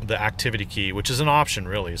activity key, which is an option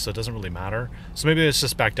really, so it doesn't really matter. So maybe it's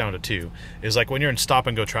just back down to 2. Is like when you're in stop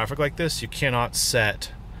and go traffic like this, you cannot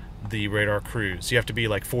set the radar cruise. You have to be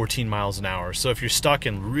like 14 miles an hour. So if you're stuck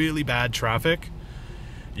in really bad traffic,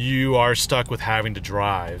 you are stuck with having to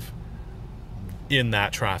drive in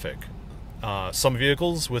that traffic. Some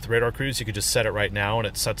vehicles with radar cruise, you could just set it right now and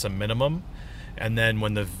it sets a minimum, and then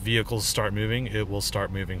when the vehicles start moving, it will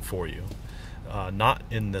start moving for you. Not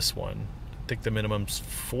in this one. I think the minimum's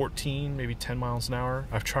 14, maybe 10 miles an hour.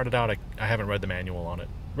 I've tried it out. I haven't read the manual on it.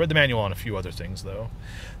 Read the manual on a few other things though.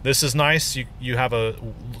 This is nice. You have a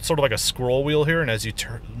sort of like a scroll wheel here, and as you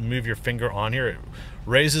move your finger on here, it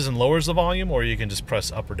raises and lowers the volume, or you can just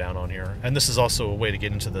press up or down on here. And this is also a way to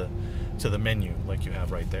get into the menu, like you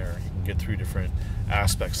have right there. You can get through different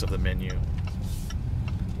aspects of the menu.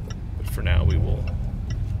 But for now, we will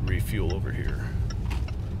refuel over here.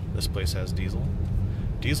 This place has diesel.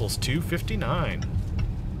 Diesel's $2.59.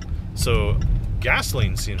 So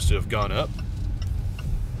gasoline seems to have gone up.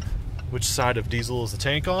 Which side of diesel is the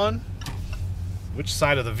tank on? Which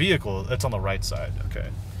side of the vehicle? It's on the right side. Okay.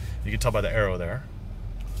 You can tell by the arrow there.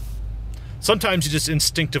 Sometimes you just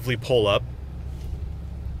instinctively pull up.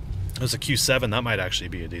 There's a Q7. That might actually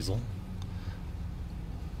be a diesel.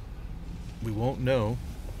 We won't know.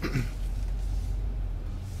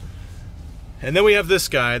 And then we have this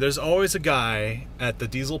guy. There's always a guy at the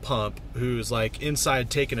diesel pump who's like inside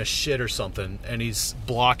taking a shit or something, and he's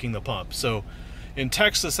blocking the pump. So in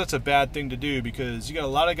Texas, that's a bad thing to do, because you got a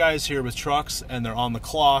lot of guys here with trucks and they're on the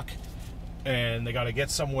clock and they got to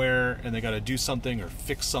get somewhere and they got to do something or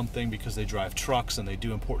fix something because they drive trucks and they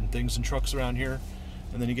do important things in trucks around here.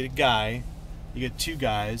 And then you get you get two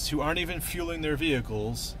guys who aren't even fueling their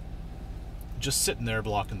vehicles, just sitting there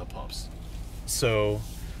blocking the pumps. So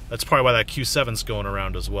that's probably why that Q7's going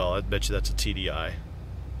around as well. I bet you that's a TDI,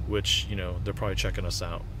 which, you know, they're probably checking us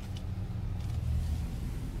out.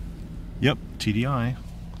 Yep, TDI.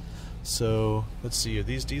 So let's see, are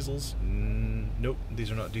these diesels? Nope,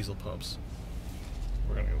 these are not diesel pumps.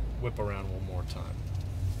 We're gonna whip around one more time.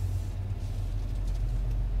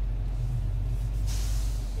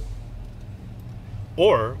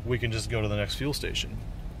 Or we can just go to the next fuel station.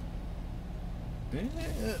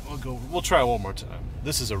 We'll try one more time.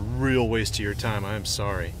 This is a real waste of your time, I am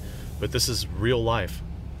sorry, but this is real life.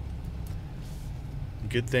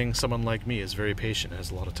 Good thing someone like me is very patient,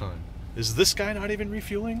 has a lot of time. Is this guy not even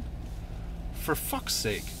refueling? For fuck's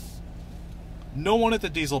sake. No one at the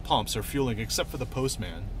diesel pumps are fueling except for the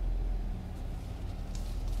postman.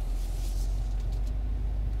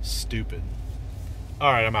 Stupid.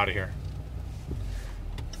 Alright, I'm out of here.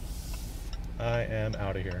 I am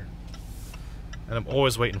out of here. And I'm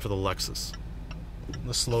always waiting for the Lexus.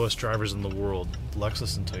 The slowest drivers in the world.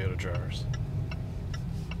 Lexus and Toyota drivers.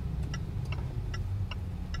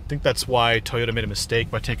 I think that's why Toyota made a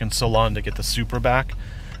mistake by taking so long to get the Supra back,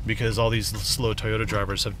 because all these slow Toyota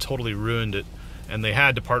drivers have totally ruined it, and they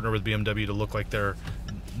had to partner with BMW to look like they're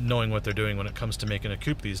knowing what they're doing when it comes to making a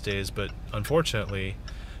coupe these days. But unfortunately,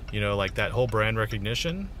 you know, like that whole brand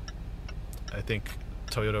recognition, I think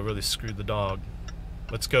Toyota really screwed the dog.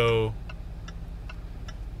 Let's go.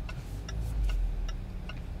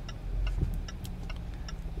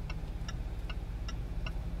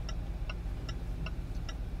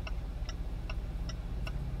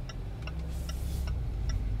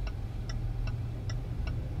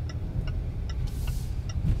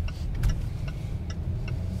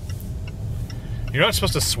 You're not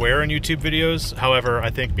supposed to swear in YouTube videos. However, I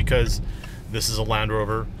think because this is a Land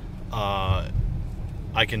Rover,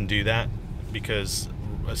 I can do that, because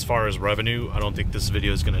as far as revenue, I don't think this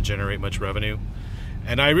video is going to generate much revenue.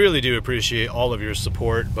 And I really do appreciate all of your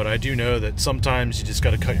support, but I do know that sometimes you just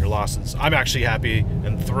got to cut your losses. I'm actually happy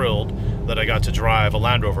and thrilled that I got to drive a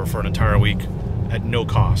Land Rover for an entire week at no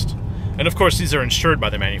cost. And of course, these are insured by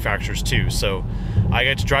the manufacturers too, so I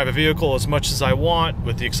get to drive a vehicle as much as I want,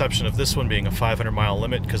 with the exception of this one being a 500-mile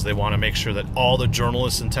limit, because they want to make sure that all the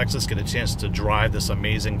journalists in Texas get a chance to drive this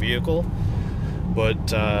amazing vehicle.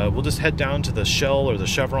 But we'll just head down to the Shell or the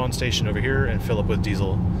Chevron station over here and fill up with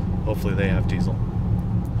diesel. Hopefully they have diesel.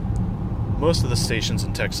 Most of the stations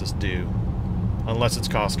in Texas do, unless it's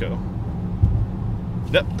Costco.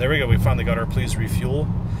 Yep, there we go. We finally got our please refuel.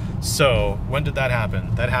 So, when did that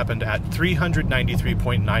happen? That happened at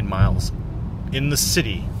 393.9 miles in the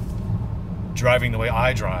city, driving the way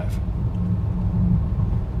I drive.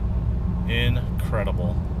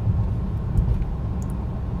 Incredible.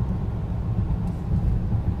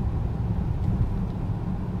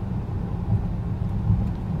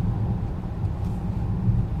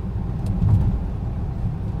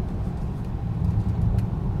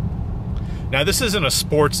 Now, this isn't a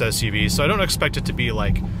sports SUV, so I don't expect it to be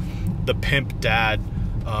like the pimp dad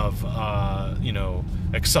of, you know,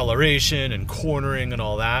 acceleration and cornering and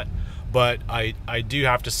all that. But I do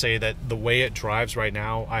have to say that the way it drives right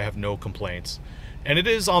now, I have no complaints. And it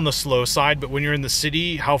is on the slow side, but when you're in the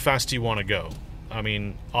city, how fast do you want to go? I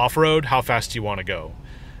mean, off-road, how fast do you want to go?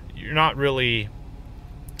 You're not really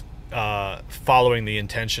following the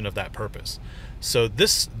intention of that purpose. So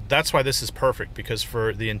that's why this is perfect, because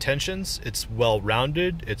for the intentions, it's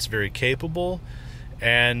well-rounded, it's very capable.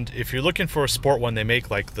 And if you're looking for a sport one, they make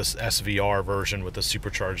like this SVR version with the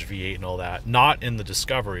supercharged V8 and all that. Not in the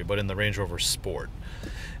Discovery, but in the Range Rover Sport.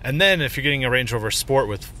 And then if you're getting a Range Rover Sport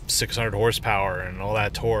with 600 horsepower and all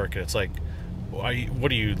that torque, it's like, what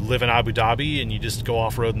do you live in Abu Dhabi and you just go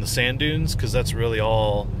off-road in the sand dunes? Because that's really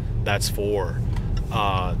all that's for.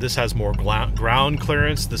 This has more ground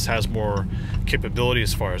clearance. This has more capability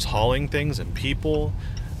as far as hauling things and people.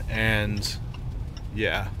 And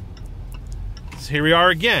yeah. So here we are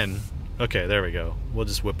again. Okay, there we go. We'll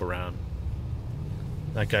just whip around.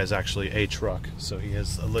 That guy's actually a truck, so he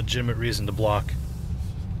has a legitimate reason to block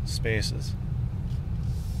spaces.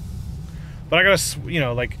 But I gotta, you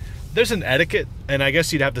know, like, there's an etiquette, and I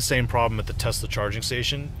guess you'd have the same problem at the Tesla charging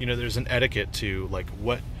station. You know, there's an etiquette to like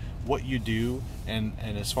what you do, and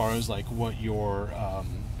as far as like what you're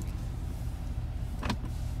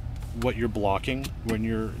blocking when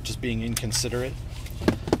you're just being inconsiderate.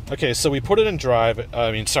 Okay, so we put it in drive.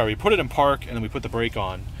 We put it in park, and then we put the brake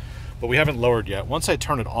on, but we haven't lowered yet. Once I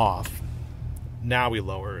turn it off, now we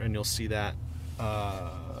lower, and you'll see that.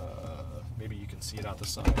 Maybe you can see it out the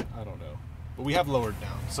side. I don't know, but we have lowered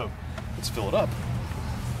down. So let's fill it up.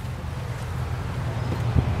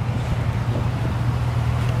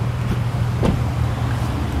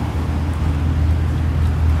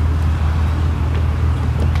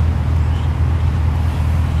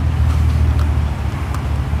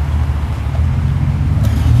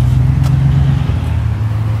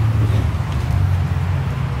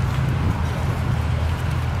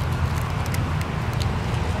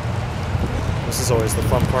 This is always the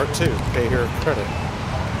fun part too, pay your credit.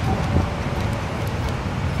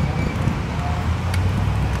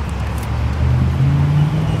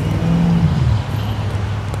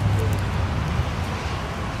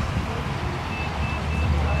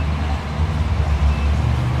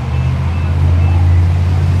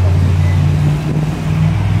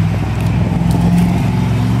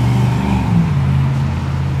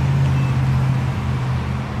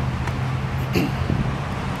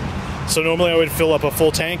 So normally I would fill up a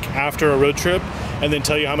full tank after a road trip and then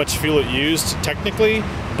tell you how much fuel it used technically,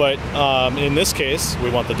 but in this case, we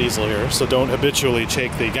want the diesel here, so don't habitually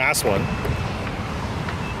take the gas one.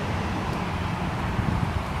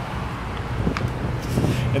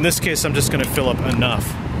 In this case, I'm just gonna fill up enough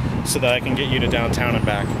so that I can get you to downtown and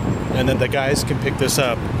back. And then the guys can pick this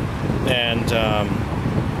up and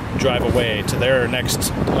drive away to their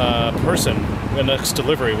next person, the next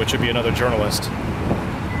delivery, which would be another journalist.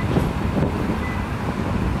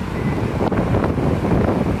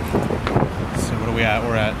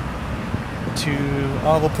 We're at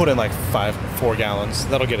we'll put in like 4 gallons.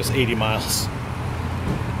 That'll get us 80 miles.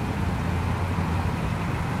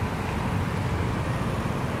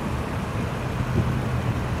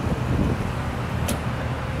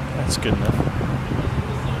 That's good enough.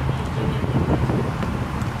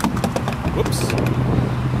 Whoops.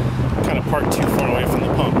 Kind of parked too far away from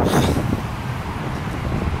the pump.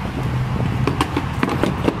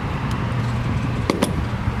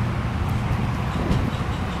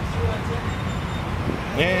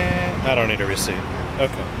 I don't need a receipt.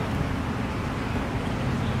 Okay.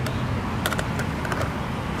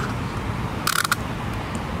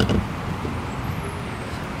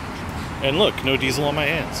 And look, no diesel on my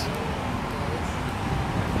hands.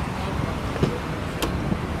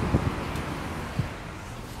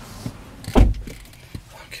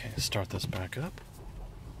 Okay, start this back up.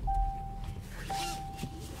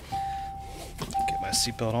 Get my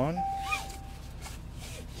seatbelt on.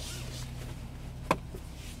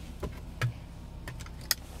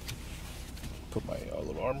 Put my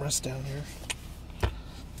little armrest down here.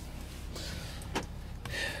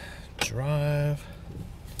 Drive.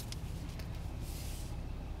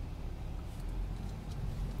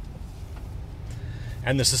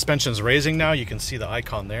 And the suspension's raising now. You can see the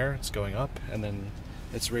icon there. It's going up, and then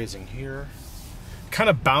it's raising here. Kind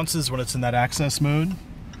of bounces when it's in that access mode.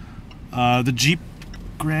 The Jeep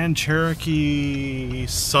Grand Cherokee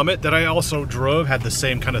Summit that I also drove had the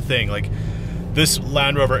same kind of thing. Like, this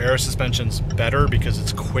Land Rover air suspension's better because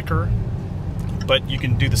it's quicker, but you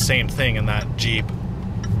can do the same thing in that Jeep.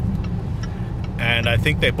 And I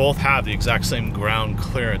think they both have the exact same ground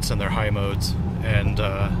clearance in their high modes. And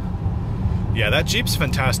yeah, that Jeep's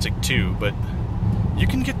fantastic too, but you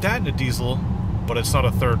can get that in a diesel, but it's not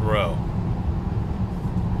a third row.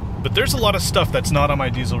 But there's a lot of stuff that's not on my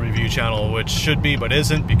diesel review channel, which should be, but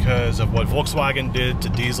isn't, because of what Volkswagen did to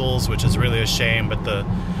diesels, which is really a shame. But the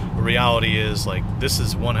reality is, like, this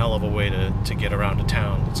is one hell of a way to get around to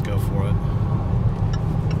town. Let's go for it.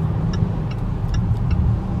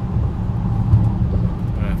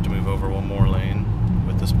 I have to move over one more lane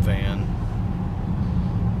with this van.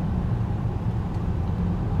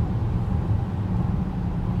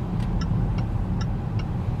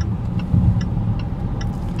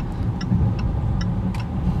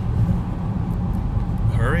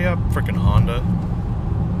 Hurry up, frickin' Honda.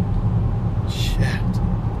 Shit.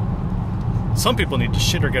 Some people need to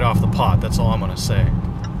shit or get off the pot, that's all I'm gonna say.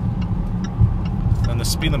 And the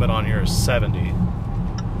speed limit on here is 70.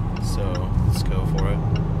 So, let's go for it.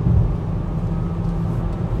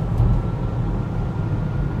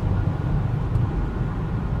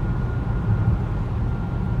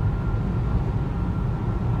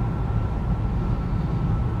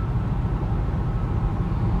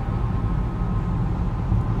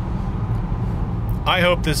 I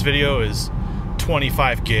hope this video is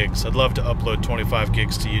 25 gigs. I'd love to upload 25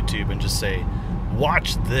 gigs to YouTube and just say,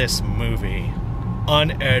 watch this movie.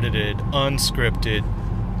 Unedited, unscripted,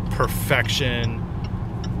 perfection,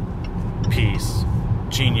 peace,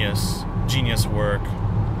 genius, genius work.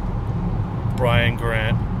 Brian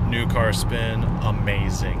Grant, new car spin,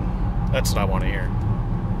 amazing. That's what I want to hear.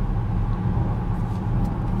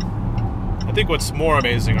 I think what's more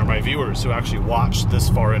amazing are my viewers who actually watch this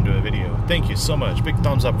far into a video. Thank you so much. Big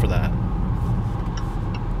thumbs up for that.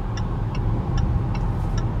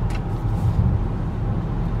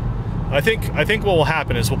 I think what will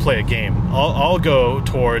happen is we'll play a game. I'll go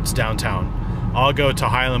towards downtown. I'll go to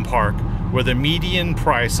Highland Park, where the median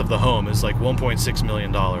price of the home is like $1.6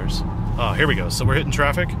 million. Oh, here we go. So we're hitting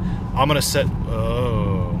traffic. I'm gonna set.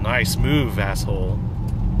 Oh, nice move, asshole.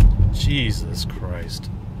 Jesus Christ.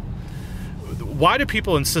 Why do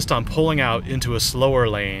people insist on pulling out into a slower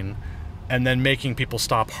lane and then making people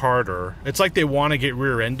stop harder? It's like they want to get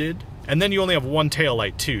rear-ended, and then you only have one tail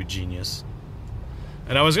light too, genius.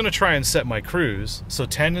 And I was going to try and set my cruise, so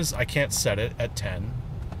 10 is, I can't set it at 10.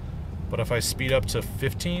 But if I speed up to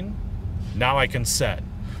 15, now I can set.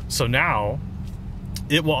 So now,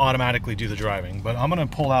 it will automatically do the driving, but I'm going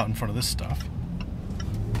to pull out in front of this stuff.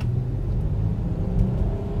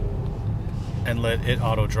 And let it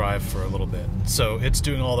auto drive for a little bit. So it's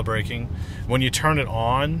doing all the braking. When you turn it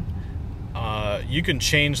on, you can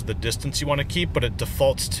change the distance you want to keep, but it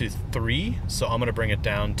defaults to 3. So I'm going to bring it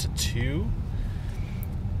down to 2.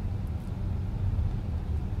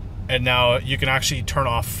 And now you can actually turn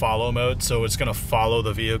off follow mode, so it's going to follow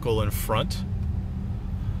the vehicle in front.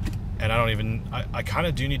 And I kind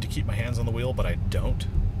of do need to keep my hands on the wheel, but I don't.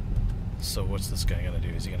 So what's this guy going to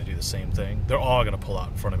do? Is he going to do the same thing? They're all going to pull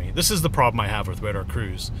out in front of me. This is the problem I have with Radar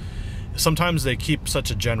Cruise. Sometimes they keep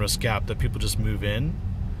such a generous gap that people just move in,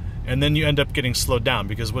 and then you end up getting slowed down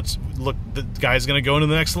because look, the guy's going to go into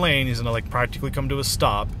the next lane. He's going to like practically come to a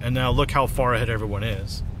stop, and now look how far ahead everyone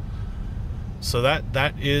is. So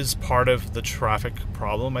that is part of the traffic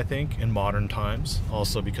problem, I think, in modern times.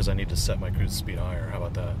 Also because I need to set my cruise speed higher. How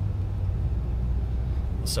about that?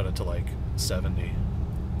 I'll set it to like 70.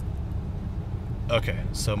 Okay,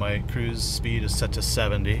 so my cruise speed is set to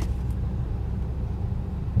 70.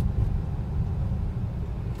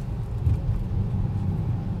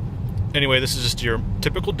 Anyway, this is just your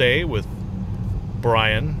typical day with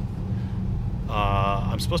Brian.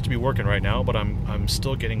 I'm supposed to be working right now, but I'm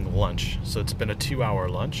still getting lunch. So it's been a 2-hour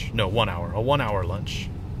lunch. No, 1 hour. A 1-hour lunch.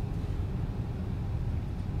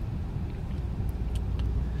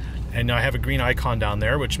 And now I have a green icon down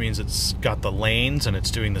there, which means it's got the lanes and it's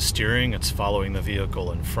doing the steering. It's following the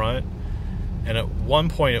vehicle in front. And at one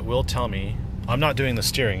point it will tell me, I'm not doing the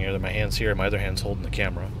steering here, my hand's here, my other hand's holding the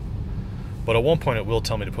camera. But at one point it will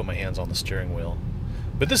tell me to put my hands on the steering wheel.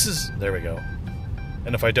 But this is, there we go.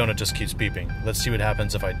 And if I don't, it just keeps beeping. Let's see what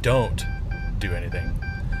happens if I don't do anything.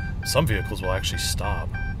 Some vehicles will actually stop.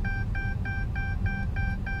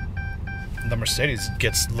 The Mercedes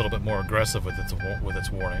gets a little bit more aggressive with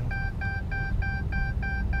its warning.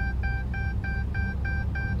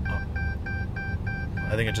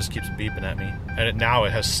 I think it just keeps beeping at me. And now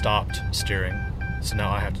it has stopped steering. So now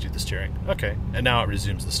I have to do the steering. Okay, and now it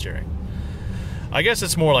resumes the steering. I guess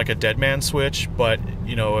it's more like a dead man switch, but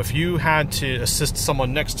you know, if you had to assist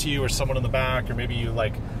someone next to you or someone in the back, or maybe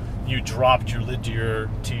you dropped your lid to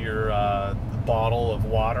your bottle of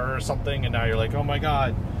water or something, and now you're like, oh my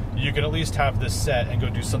god, you can at least have this set and go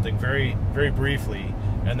do something very, very briefly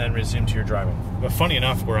and then resume to your driving. But funny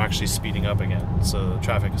enough, we're actually speeding up again, so the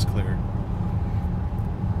traffic is cleared.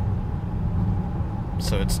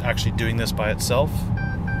 So it's actually doing this by itself.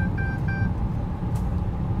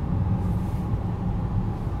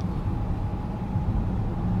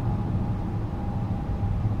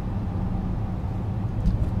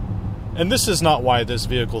 And this is not why this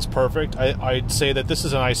vehicle is perfect. I'd say that this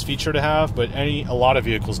is a nice feature to have, but a lot of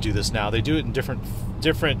vehicles do this now. They do it in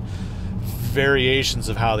different variations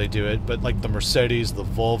of how they do it, but like the Mercedes, the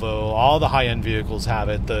Volvo, all the high-end vehicles have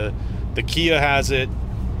it. The Kia has it.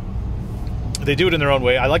 They do it in their own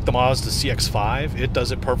way. I like the Mazda CX-5. It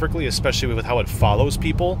does it perfectly, especially with how it follows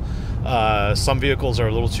people. Some vehicles are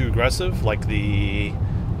a little too aggressive, like the...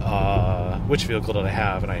 which vehicle did I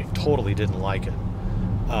have? And I totally didn't like it.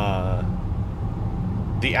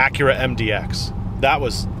 The Acura MDX. That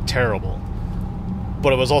was terrible.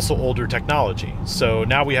 But it was also older technology. So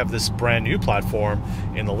now we have this brand new platform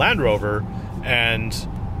in the Land Rover, and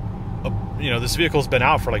you know, this vehicle's been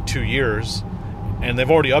out for like 2 years, and they've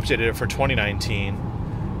already updated it for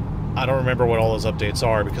 2019. I don't remember what all those updates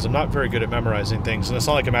are because I'm not very good at memorizing things, and it's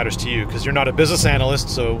not like it matters to you because you're not a business analyst,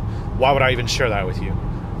 so why would I even share that with you?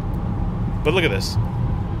 But look at this.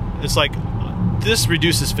 It's like, this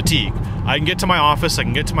reduces fatigue. I can get to my office, I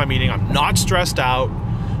can get to my meeting, I'm not stressed out.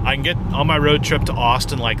 I can get on my road trip to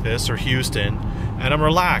Austin like this, or Houston, and I'm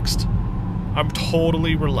relaxed. I'm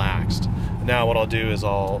totally relaxed. Now what I'll do is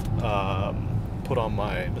I'll put on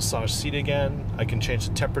my massage seat again. I can change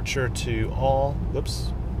the temperature to all.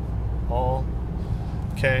 Whoops. All.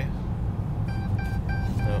 Okay.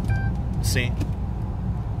 No. See?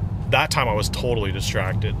 That time I was totally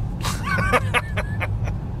distracted.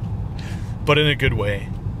 But in a good way.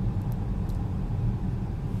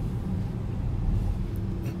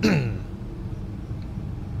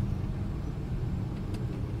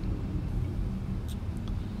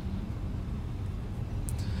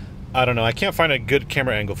 I don't know. I can't find a good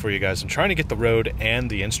camera angle for you guys. I'm trying to get the road and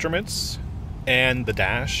the instruments and the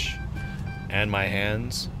dash and my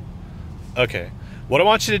hands. Okay. What I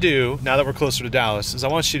want you to do, now that we're closer to Dallas, is I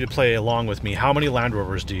want you to play along with me. How many Land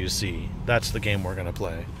Rovers do you see? That's the game we're going to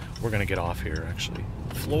play. We're going to get off here, actually.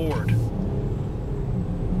 Floored.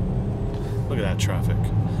 Look at that traffic.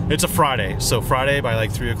 It's a Friday, so Friday by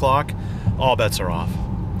like 3 o'clock, all bets are off.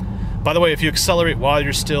 By the way, if you accelerate while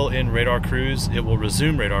you're still in radar cruise, it will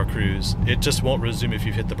resume radar cruise. It just won't resume if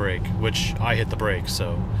you've hit the brake, which I hit the brake,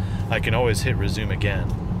 so I can always hit resume again.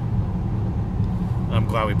 I'm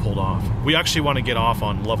glad we pulled off. We actually want to get off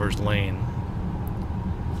on Lover's Lane.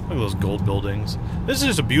 Look at those gold buildings. This is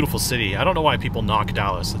just a beautiful city. I don't know why people knock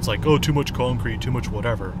Dallas. It's like, oh, too much concrete, too much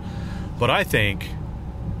whatever. But I think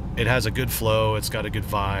it has a good flow. It's got a good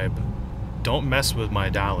vibe. Don't mess with my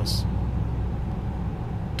Dallas.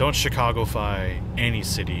 Don't Chicago-fy any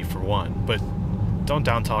city, for one, but don't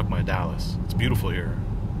down-talk my Dallas. It's beautiful here.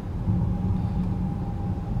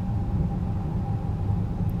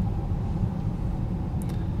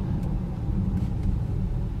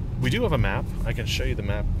 We do have a map. I can show you the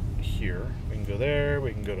map here. We can go there.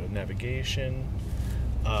 We can go to navigation.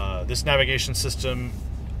 This navigation system,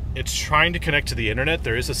 it's trying to connect to the internet.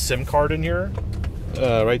 There is a SIM card in here,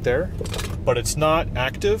 right there, but it's not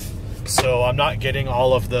active. So I'm not getting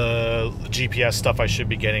all of the GPS stuff I should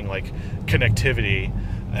be getting, like connectivity,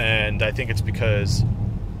 and I think it's because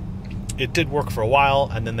it did work for a while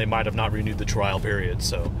and then they might have not renewed the trial period.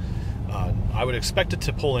 So I would expect it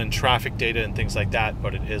to pull in traffic data and things like that,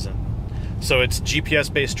 but it isn't. So it's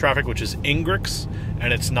GPS based traffic, which is Ingrix,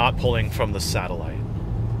 and it's not pulling from the satellite.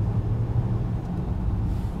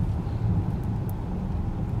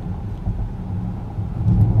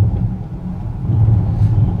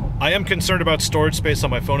 I am concerned about storage space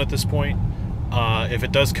on my phone at this point. If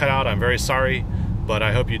it does cut out, I'm very sorry, but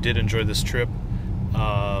I hope you did enjoy this trip.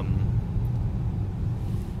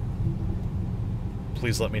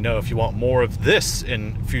 Please let me know if you want more of this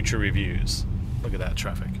in future reviews. Look at that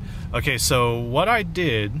traffic. Okay, so what I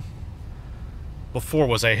did before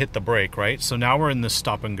was I hit the brake, right? So now we're in this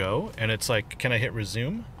stop and go, and it's like, can I hit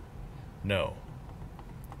resume? No.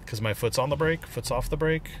 Because my foot's on the brake, foot's off the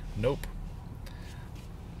brake? Nope.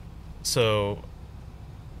 So,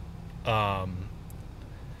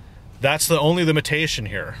 that's the only limitation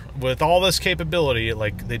here. With all this capability,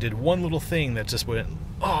 like, they did one little thing that just went,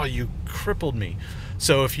 oh, you crippled me.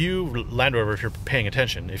 So if you, Land Rover, if you're paying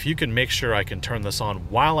attention, if you can make sure I can turn this on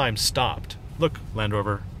while I'm stopped. Look, Land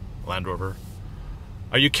Rover, Land Rover.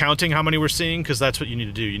 Are you counting how many we're seeing? Because that's what you need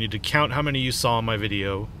to do. You need to count how many you saw in my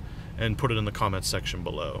video and put it in the comments section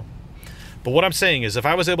below. But what I'm saying is, if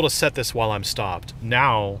I was able to set this while I'm stopped,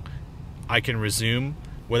 now I can resume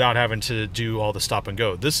without having to do all the stop and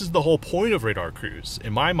go. This is the whole point of radar cruise.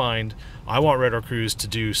 In my mind, I want radar cruise to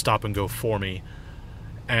do stop and go for me,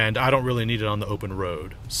 and I don't really need it on the open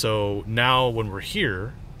road. So now when we're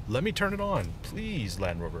here, let me turn it on, please,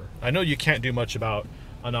 Land Rover. I know you can't do much about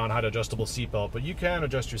a non-height adjustable seatbelt, but you can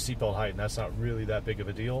adjust your seatbelt height, and that's not really that big of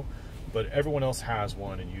a deal. but everyone else has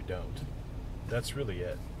one and you don't. That's really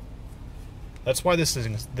it. That's why this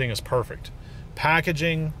thing is perfect.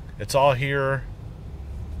 Packaging, it's all here.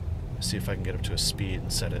 Let's see if I can get up to a speed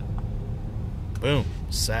and set it. Boom,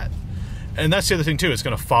 set. And that's the other thing too, it's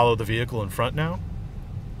gonna follow the vehicle in front now.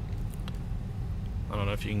 I don't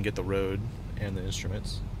know if you can get the road and the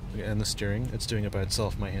instruments and the steering. It's doing it by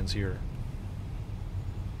itself. My hand's here.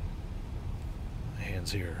 My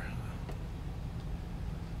hand's here.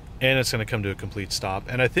 And it's gonna come to a complete stop.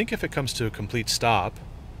 And I think if it comes to a complete stop,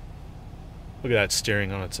 look at that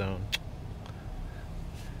steering on its own.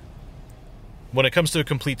 When it comes to a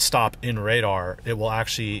complete stop in radar, it will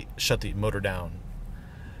actually shut the motor down.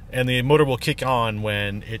 And the motor will kick on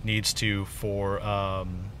when it needs to for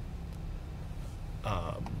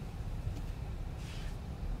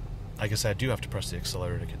I guess I do have to press the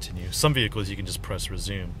accelerator to continue. Some vehicles you can just press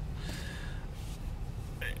resume.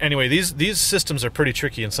 Anyway, these systems are pretty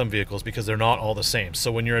tricky in some vehicles because they're not all the same.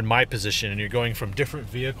 So when you're in my position and you're going from different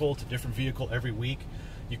vehicle to different vehicle every week,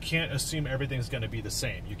 you can't assume everything's going to be the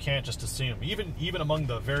same. You can't just assume, even among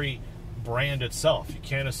the very brand itself, you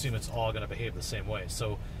can't assume it's all going to behave the same way.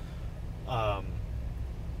 So I'm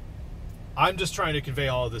just trying to convey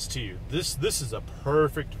all of this to you. This is a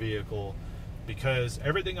perfect vehicle because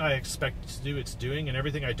everything I expect to do, it's doing, and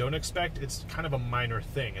everything I don't expect, it's kind of a minor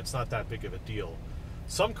thing. It's not that big of a deal.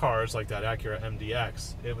 Some cars, like that Acura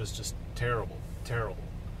MDX, it was just terrible, terrible.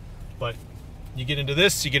 But you get into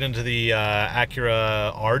this, you get into the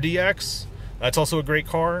Acura RDX. That's also a great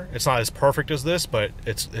car. It's not as perfect as this, but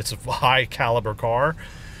it's a high caliber car.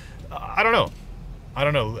 I don't know.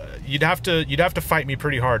 You'd have to fight me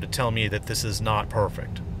pretty hard to tell me that this is not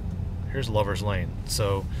perfect. Here's Lover's Lane.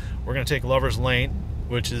 So we're gonna take Lover's Lane,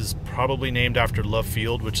 which is probably named after Love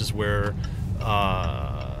Field, which is where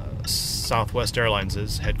Southwest Airlines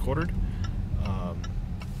is headquartered.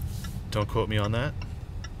 Don't quote me on that.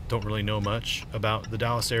 Don't really know much about the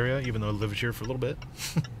Dallas area, even though I lived here for a little bit.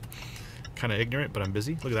 Kind of ignorant, but I'm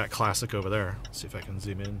busy. Look at that classic over there. Let's see if I can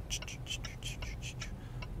zoom in.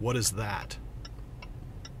 What is that?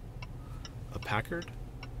 A Packard?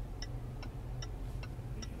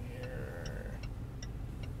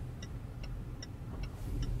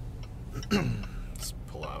 Let's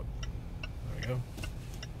pull out. There we go.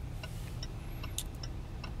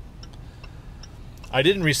 I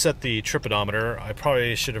didn't reset the tripodometer. I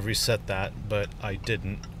probably should have reset that, but I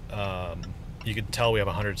didn't. You can tell we have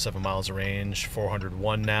 107 miles of range,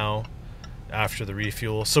 401 now after the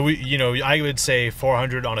refuel. So I would say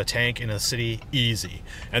 400 on a tank in a city, easy.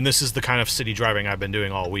 And this is the kind of city driving I've been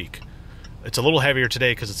doing all week. It's a little heavier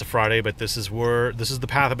today because it's a Friday, but this is the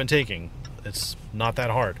path I've been taking. It's not that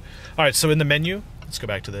hard. All right, so in the menu, let's go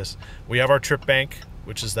back to this. We have our trip bank,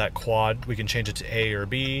 which is that quad. We can change it to A or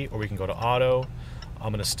B, or we can go to auto.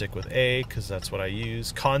 I'm gonna stick with A because that's what I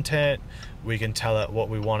use. Content, we can tell it what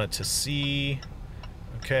we want it to see.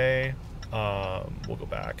 Okay, we'll go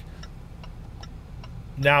back.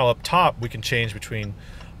 Now up top, we can change between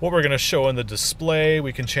what we're gonna show in the display.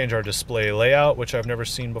 We can change our display layout, which I've never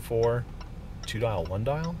seen before. 2-dial,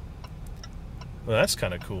 1-dial? Well, that's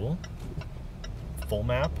kind of cool. Full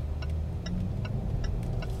map.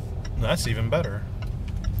 That's even better.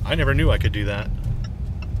 I never knew I could do that.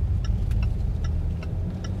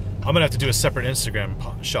 I'm gonna have to do a separate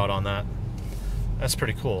Instagram shot on that. That's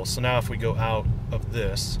pretty cool. So now if we go out of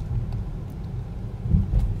this,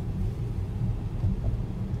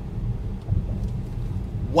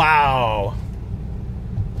 wow,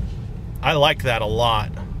 I like that a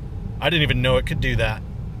lot. I didn't even know it could do that.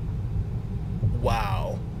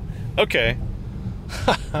 Wow. Okay.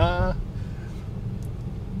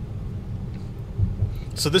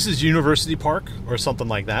 So this is University Park or something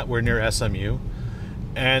like that. We're near SMU.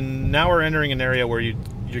 And now we're entering an area where you're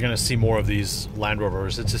going to see more of these Land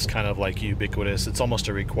Rovers. It's just kind of like ubiquitous. It's almost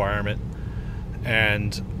a requirement.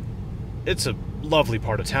 And it's a lovely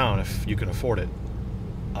part of town if you can afford it.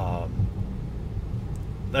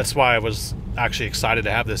 That's why I was actually excited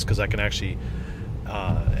to have this, because I can actually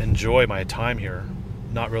enjoy my time here.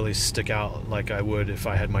 Not really stick out like I would if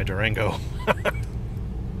I had my Durango.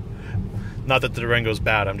 Not that the Durango's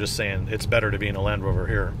bad, I'm just saying it's better to be in a Land Rover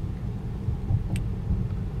here,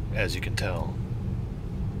 as you can tell.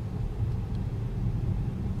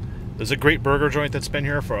 There's a great burger joint that's been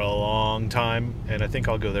here for a long time, and I think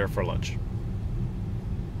I'll go there for lunch.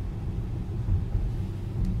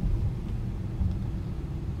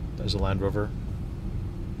 There's a Land Rover.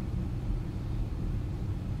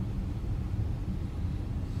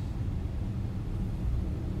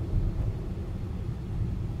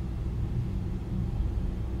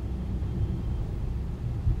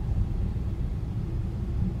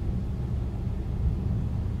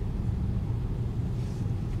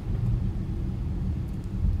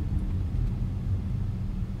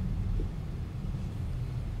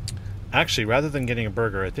 Actually, rather than getting a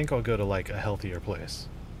burger, I think I'll go to like a healthier place.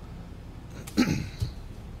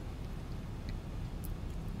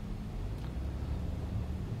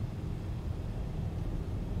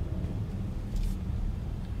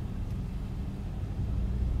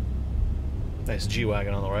 Nice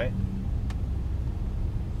G-Wagon on the right.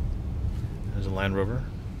 There's a Land Rover.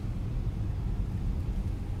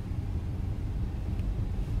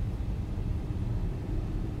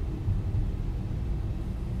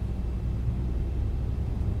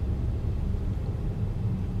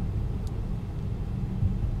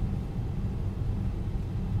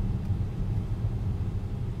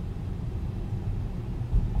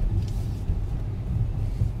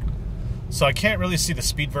 So I can't really see the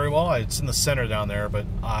speed very well. It's in the center down there, but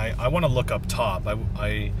I want to look up top.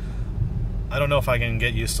 I don't know if I can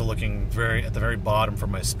get used to looking at the very bottom for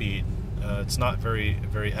my speed. It's not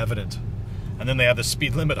very evident. And then they have the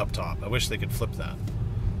speed limit up top. I wish they could flip that.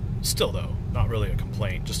 Still though, not really a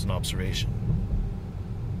complaint, just an observation.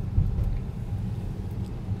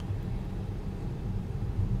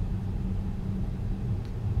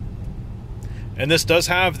 And this does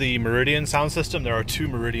have the Meridian sound system. There are 2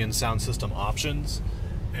 Meridian sound system options,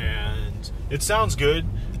 and it sounds good.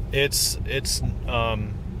 It's I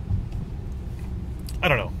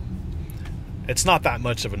don't know. It's not that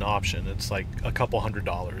much of an option. It's like a couple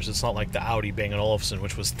 $100s. It's not like the Audi Bang & Olufsen,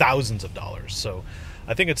 which was thousands of dollars. So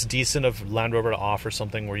I think it's decent of Land Rover to offer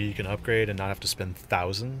something where you can upgrade and not have to spend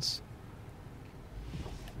thousands.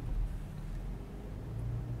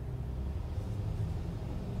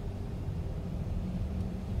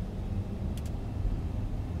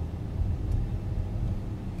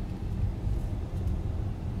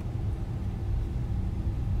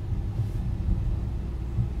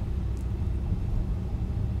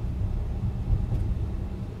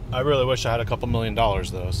 I really wish I had a couple $1 million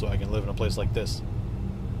though, so I can live in a place like this.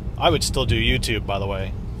 I would still do YouTube, by the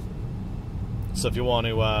way. So if you want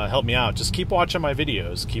to help me out, just keep watching my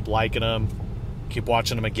videos. Keep liking them. Keep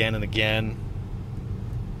watching them again and again.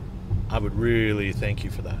 I would really thank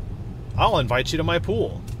you for that. I'll invite you to my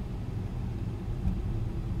pool.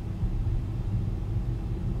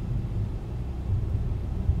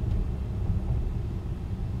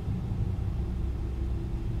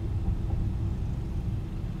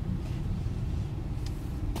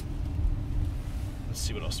 Let's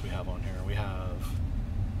see what else we have on here. We have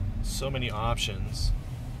so many options.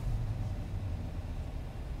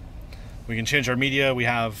 We can change our media. We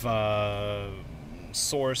have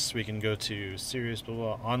source. We can go to Sirius, blah,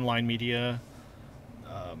 blah, online media.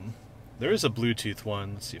 There is a Bluetooth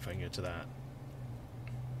one. Let's see if I can get to that.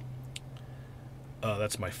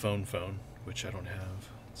 That's my phone, which I don't have.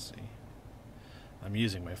 Let's see. I'm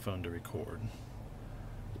using my phone to record.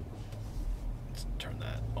 Let's turn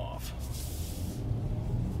that off.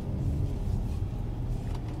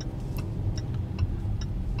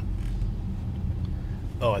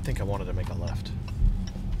 Oh, I think I wanted to make a left.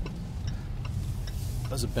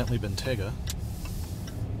 That's a Bentley Bentayga.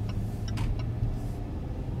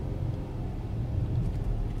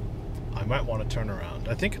 I might want to turn around.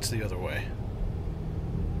 I think it's the other way.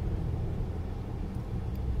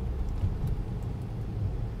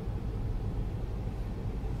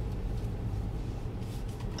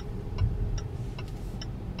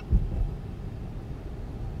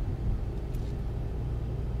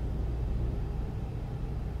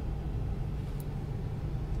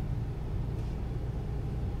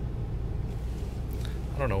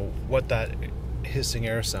 I don't know what that hissing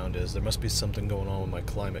air sound is. There must be something going on with my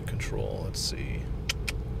climate control. Let's see.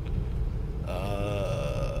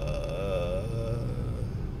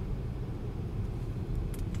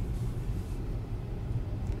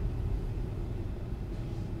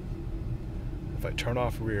 If I turn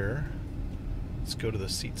off rear, let's go to the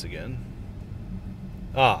seats again.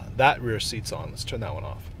 Ah, that rear seat's on. Let's turn that one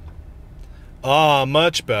off. Ah,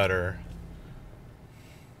 much better.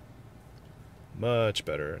 Much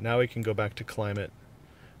better. Now we can go back to climate,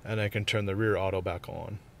 and I can turn the rear auto back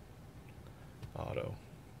on. Auto.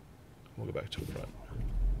 We'll go back to front.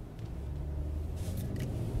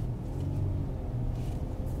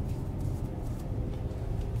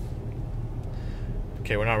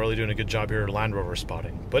 Okay, we're not really doing a good job here at Land Rover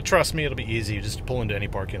spotting, but trust me, it'll be easy. You just pull into any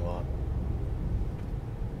parking lot.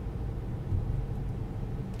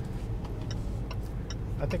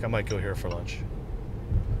 I think I might go here for lunch.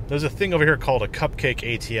 There's a thing over here called a cupcake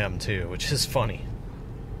ATM too, which is funny.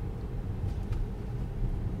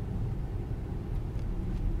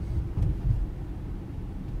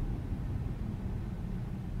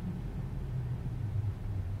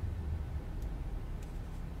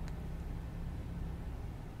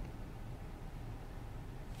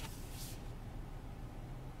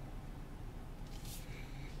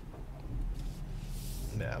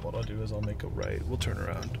 what I'll do is I'll make a right. We'll turn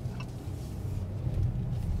around.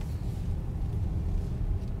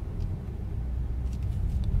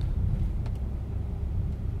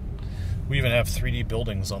 We even have 3D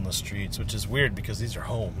buildings on the streets, which is weird because these are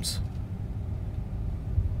homes.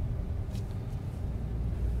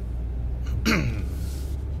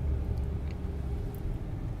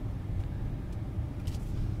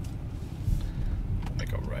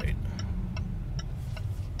 Make a right.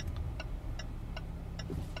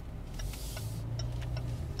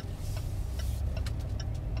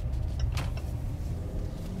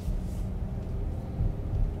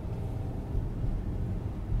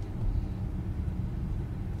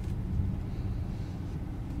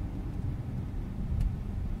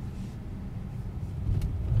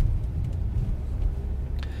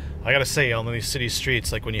 I gotta say, on these city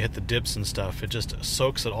streets, like when you hit the dips and stuff, it just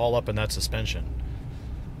soaks it all up in that suspension.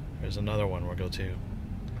 There's another one we'll go to.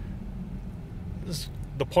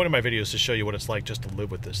 The point of my video is to show you what it's like just to live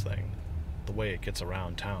with this thing. The way it gets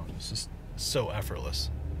around town. It's just so effortless.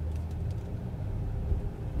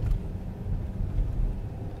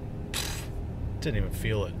 Didn't even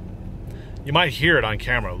feel it. You might hear it on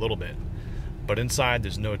camera a little bit, but inside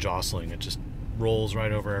there's no jostling. It just rolls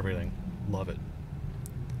right over everything. Love it.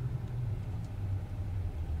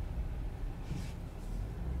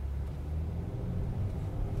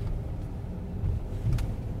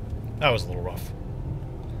 That was a little rough.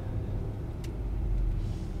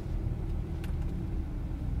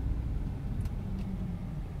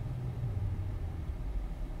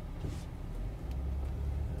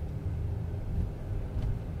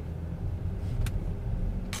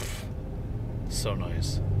 So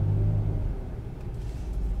nice.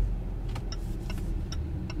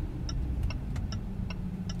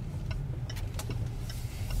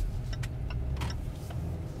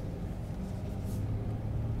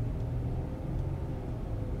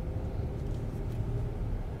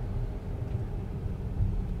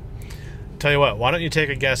 Tell you what, why don't you take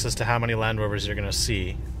a guess as to how many Land Rovers you're going to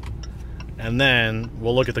see, and then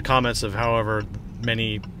we'll look at the comments of however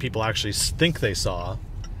many people actually think they saw,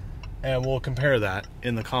 and we'll compare that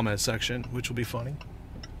in the comments section, which will be funny.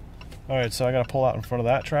 Alright, so I got to pull out in front of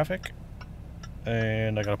that traffic,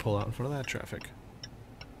 and I got to pull out in front of that traffic.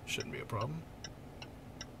 Shouldn't be a problem.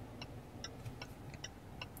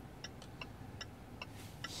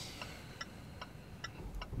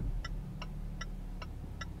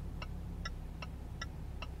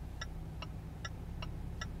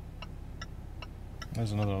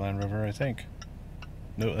 There's another Land Rover, I think.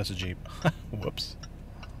 No, that's a Jeep. Whoops.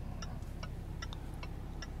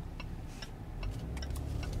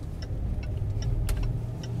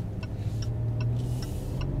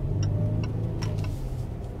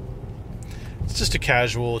 It's just a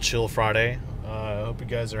casual, chill Friday. I hope you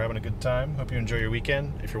guys are having a good time. Hope you enjoy your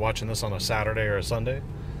weekend. If you're watching this on a Saturday or a Sunday,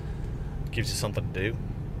 it gives you something to do.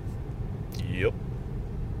 Yep.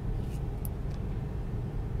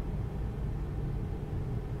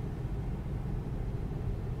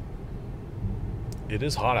 It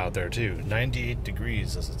is hot out there too. 98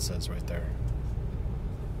 degrees as it says right there.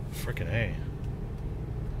 Frickin' A.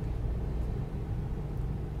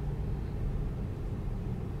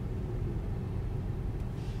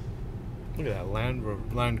 Look at that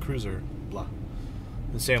Land Cruiser. Blah.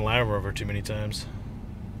 Been saying Land Rover too many times.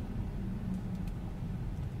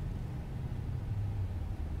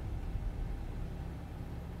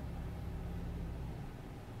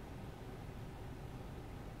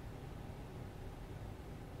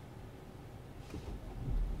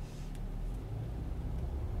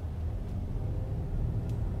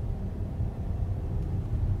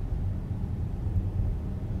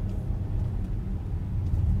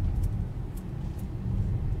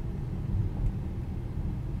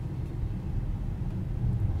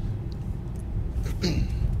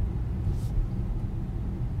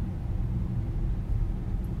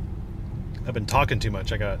 I've been talking too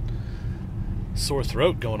much. I got sore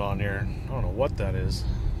throat going on here. I don't know what that is.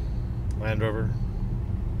 Land Rover.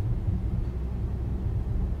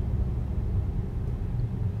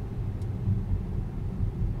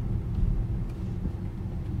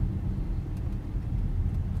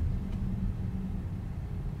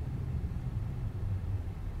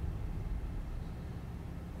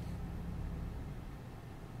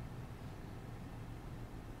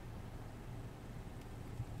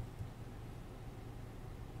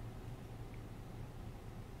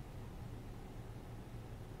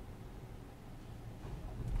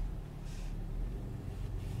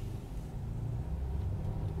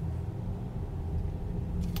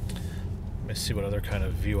 Let me see what other kind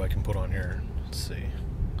of view I can put on here. Let's see.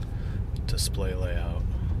 Display layout.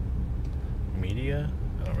 Media?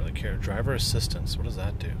 I don't really care. Driver assistance, what does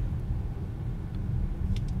that do?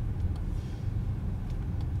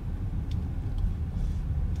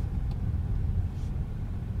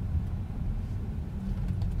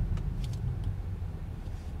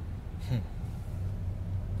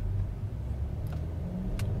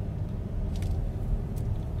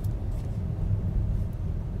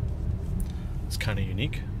 It's kind of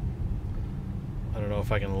unique. I don't know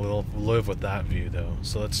if I can live with that view though.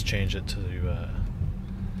 So let's change it to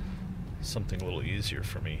something a little easier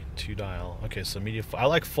for me. 2 dial. Okay, so media. I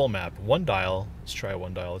like full map. 1 dial. Let's try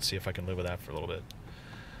 1 dial. Let's see if I can live with that for a little bit.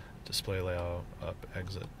 Display layout, up,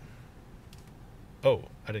 exit. Oh,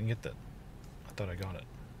 I didn't get that. I thought I got it.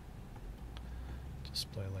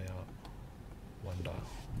 Display layout, 1 dial.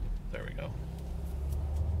 There we go.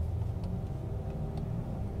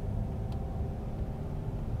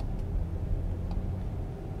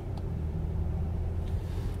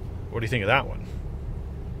 What do you think of that one?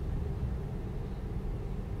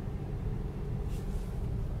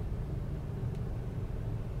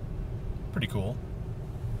 Pretty cool.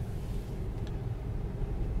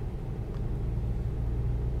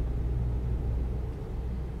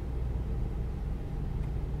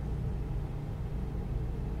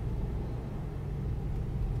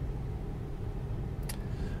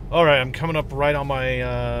 All right, I'm coming up right on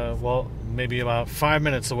my, well, maybe about 5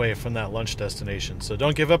 minutes away from that lunch destination. So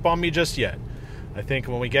don't give up on me just yet. I think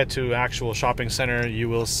when we get to actual shopping center, you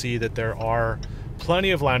will see that there are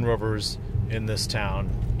plenty of Land Rovers in this town,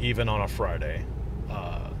 even on a Friday.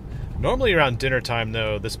 Normally around dinner time,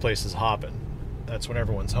 though, this place is hopping. That's when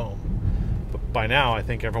everyone's home. But by now, I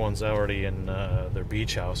think everyone's already in their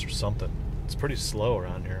beach house or something. It's pretty slow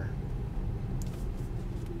around here.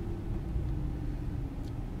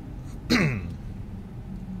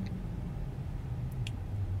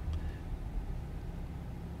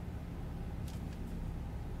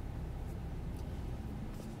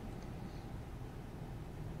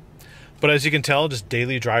 But as you can tell, just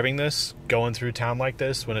daily driving this, going through town like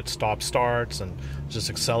this, when it stops, starts, and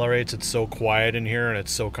just accelerates, it's so quiet in here and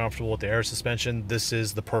it's so comfortable with the air suspension. This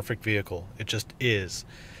is the perfect vehicle. It just is.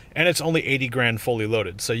 And it's only 80 grand fully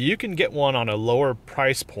loaded. So you can get one on a lower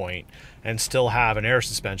price point and still have an air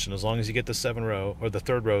suspension as long as you get the 7-row or the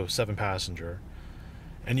 3rd row 7-passenger.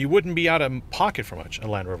 And you wouldn't be out of pocket for much. A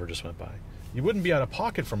Land Rover just went by. You wouldn't be out of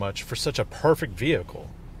pocket for much for such a perfect vehicle.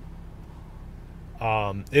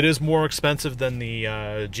 It is more expensive than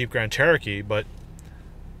the Jeep Grand Cherokee, but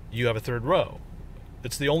you have a 3rd row.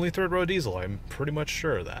 It's the only 3rd row diesel. I'm pretty much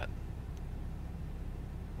sure of that.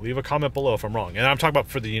 Leave a comment below if I'm wrong. And I'm talking about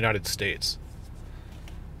for the United States.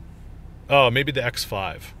 Oh, maybe the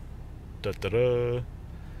X5. Da-da-da.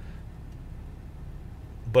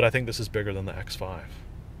 But I think this is bigger than the X5.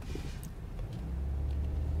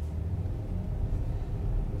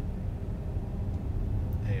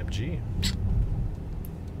 AMG.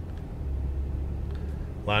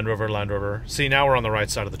 Land Rover, Land Rover. See, now we're on the right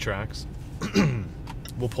side of the tracks.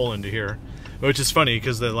 We'll pull into here, which is funny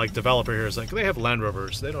because the developer here is like, they have Land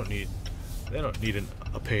Rovers. They don't need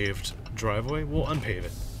a paved driveway. We'll unpave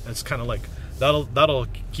it. It's kind of like that'll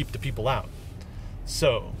keep the people out.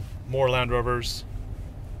 So more Land Rovers.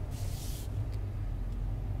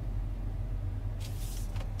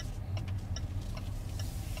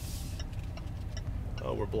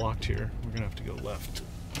 Oh, we're blocked here. We're gonna have to go left.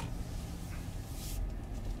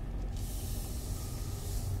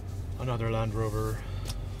 Another Land Rover.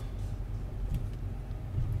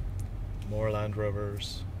 More Land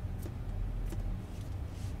Rovers.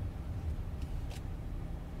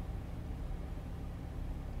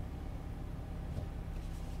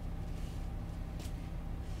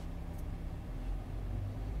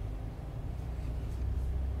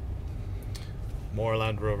 More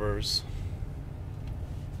Land Rovers.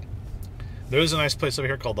 There's a nice place over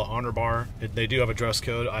here called the Honor Bar. They do have a dress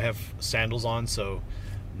code. I have sandals on, so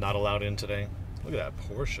not allowed in today. Look at that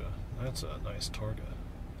Porsche. That's a nice Targa.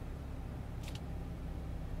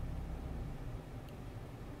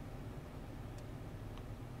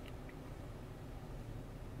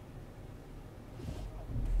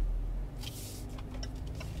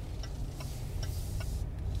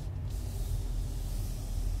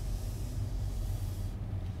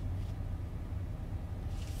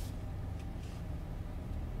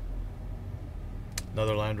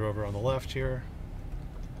 Another Land Rover on the left here.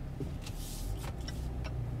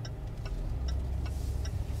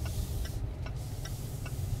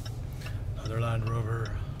 Another Land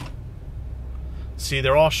Rover. See,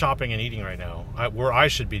 they're all shopping and eating right now. What I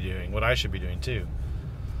should be doing too.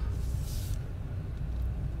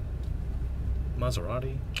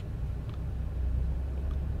 Maserati.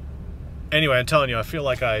 Anyway, I'm telling you, I feel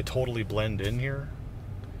like I totally blend in here.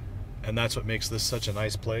 And that's what makes this such a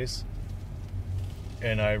nice place.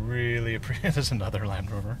 And I really appreciate... There's another Land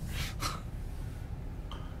Rover.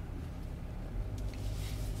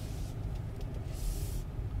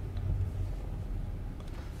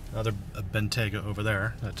 Another Bentayga over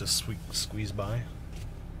there that just squeezed by.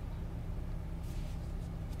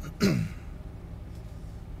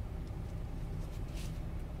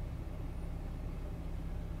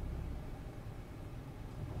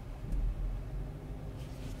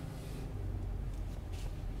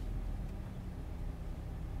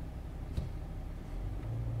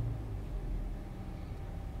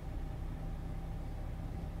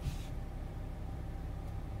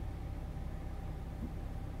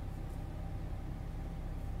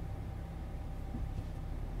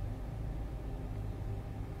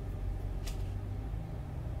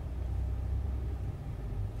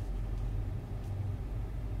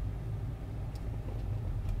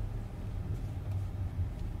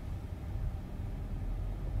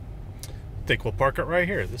 I think we'll park it right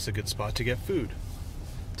here. This is a good spot to get food.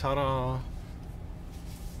 Ta-da!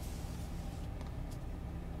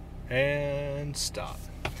 And stop.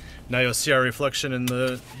 Now you'll see our reflection in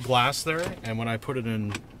the glass there, and when I put it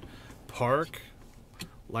in park,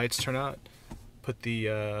 lights turn out, put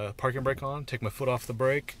the parking brake on, take my foot off the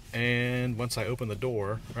brake, and once I open the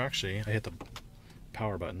door, or actually I hit the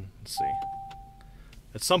power button, let's see.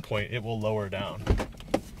 At some point it will lower down.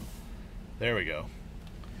 There we go.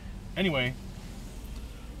 Anyway,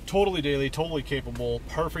 totally daily, totally capable,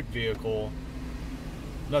 perfect vehicle.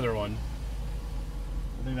 Another one.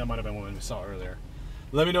 I think that might have been one we saw earlier.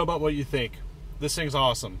 Let me know about what you think. This thing's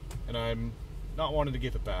awesome, and I'm not wanting to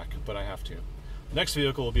give it back, but I have to. The next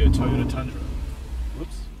vehicle will be a Toyota Tundra.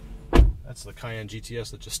 Whoops. That's the Cayenne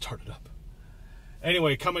GTS that just started up.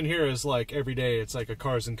 Anyway, coming here is like every day, it's like a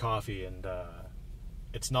cars and coffee, and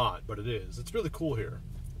it's not, but it is. It's really cool here.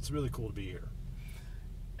 It's really cool to be here.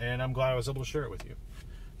 And I'm glad I was able to share it with you.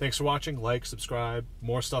 Thanks for watching. Like, subscribe.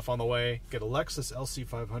 More stuff on the way. Get a Lexus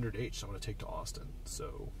LC500H I want to take to Austin.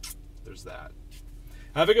 So, there's that.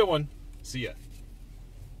 Have a good one. See ya.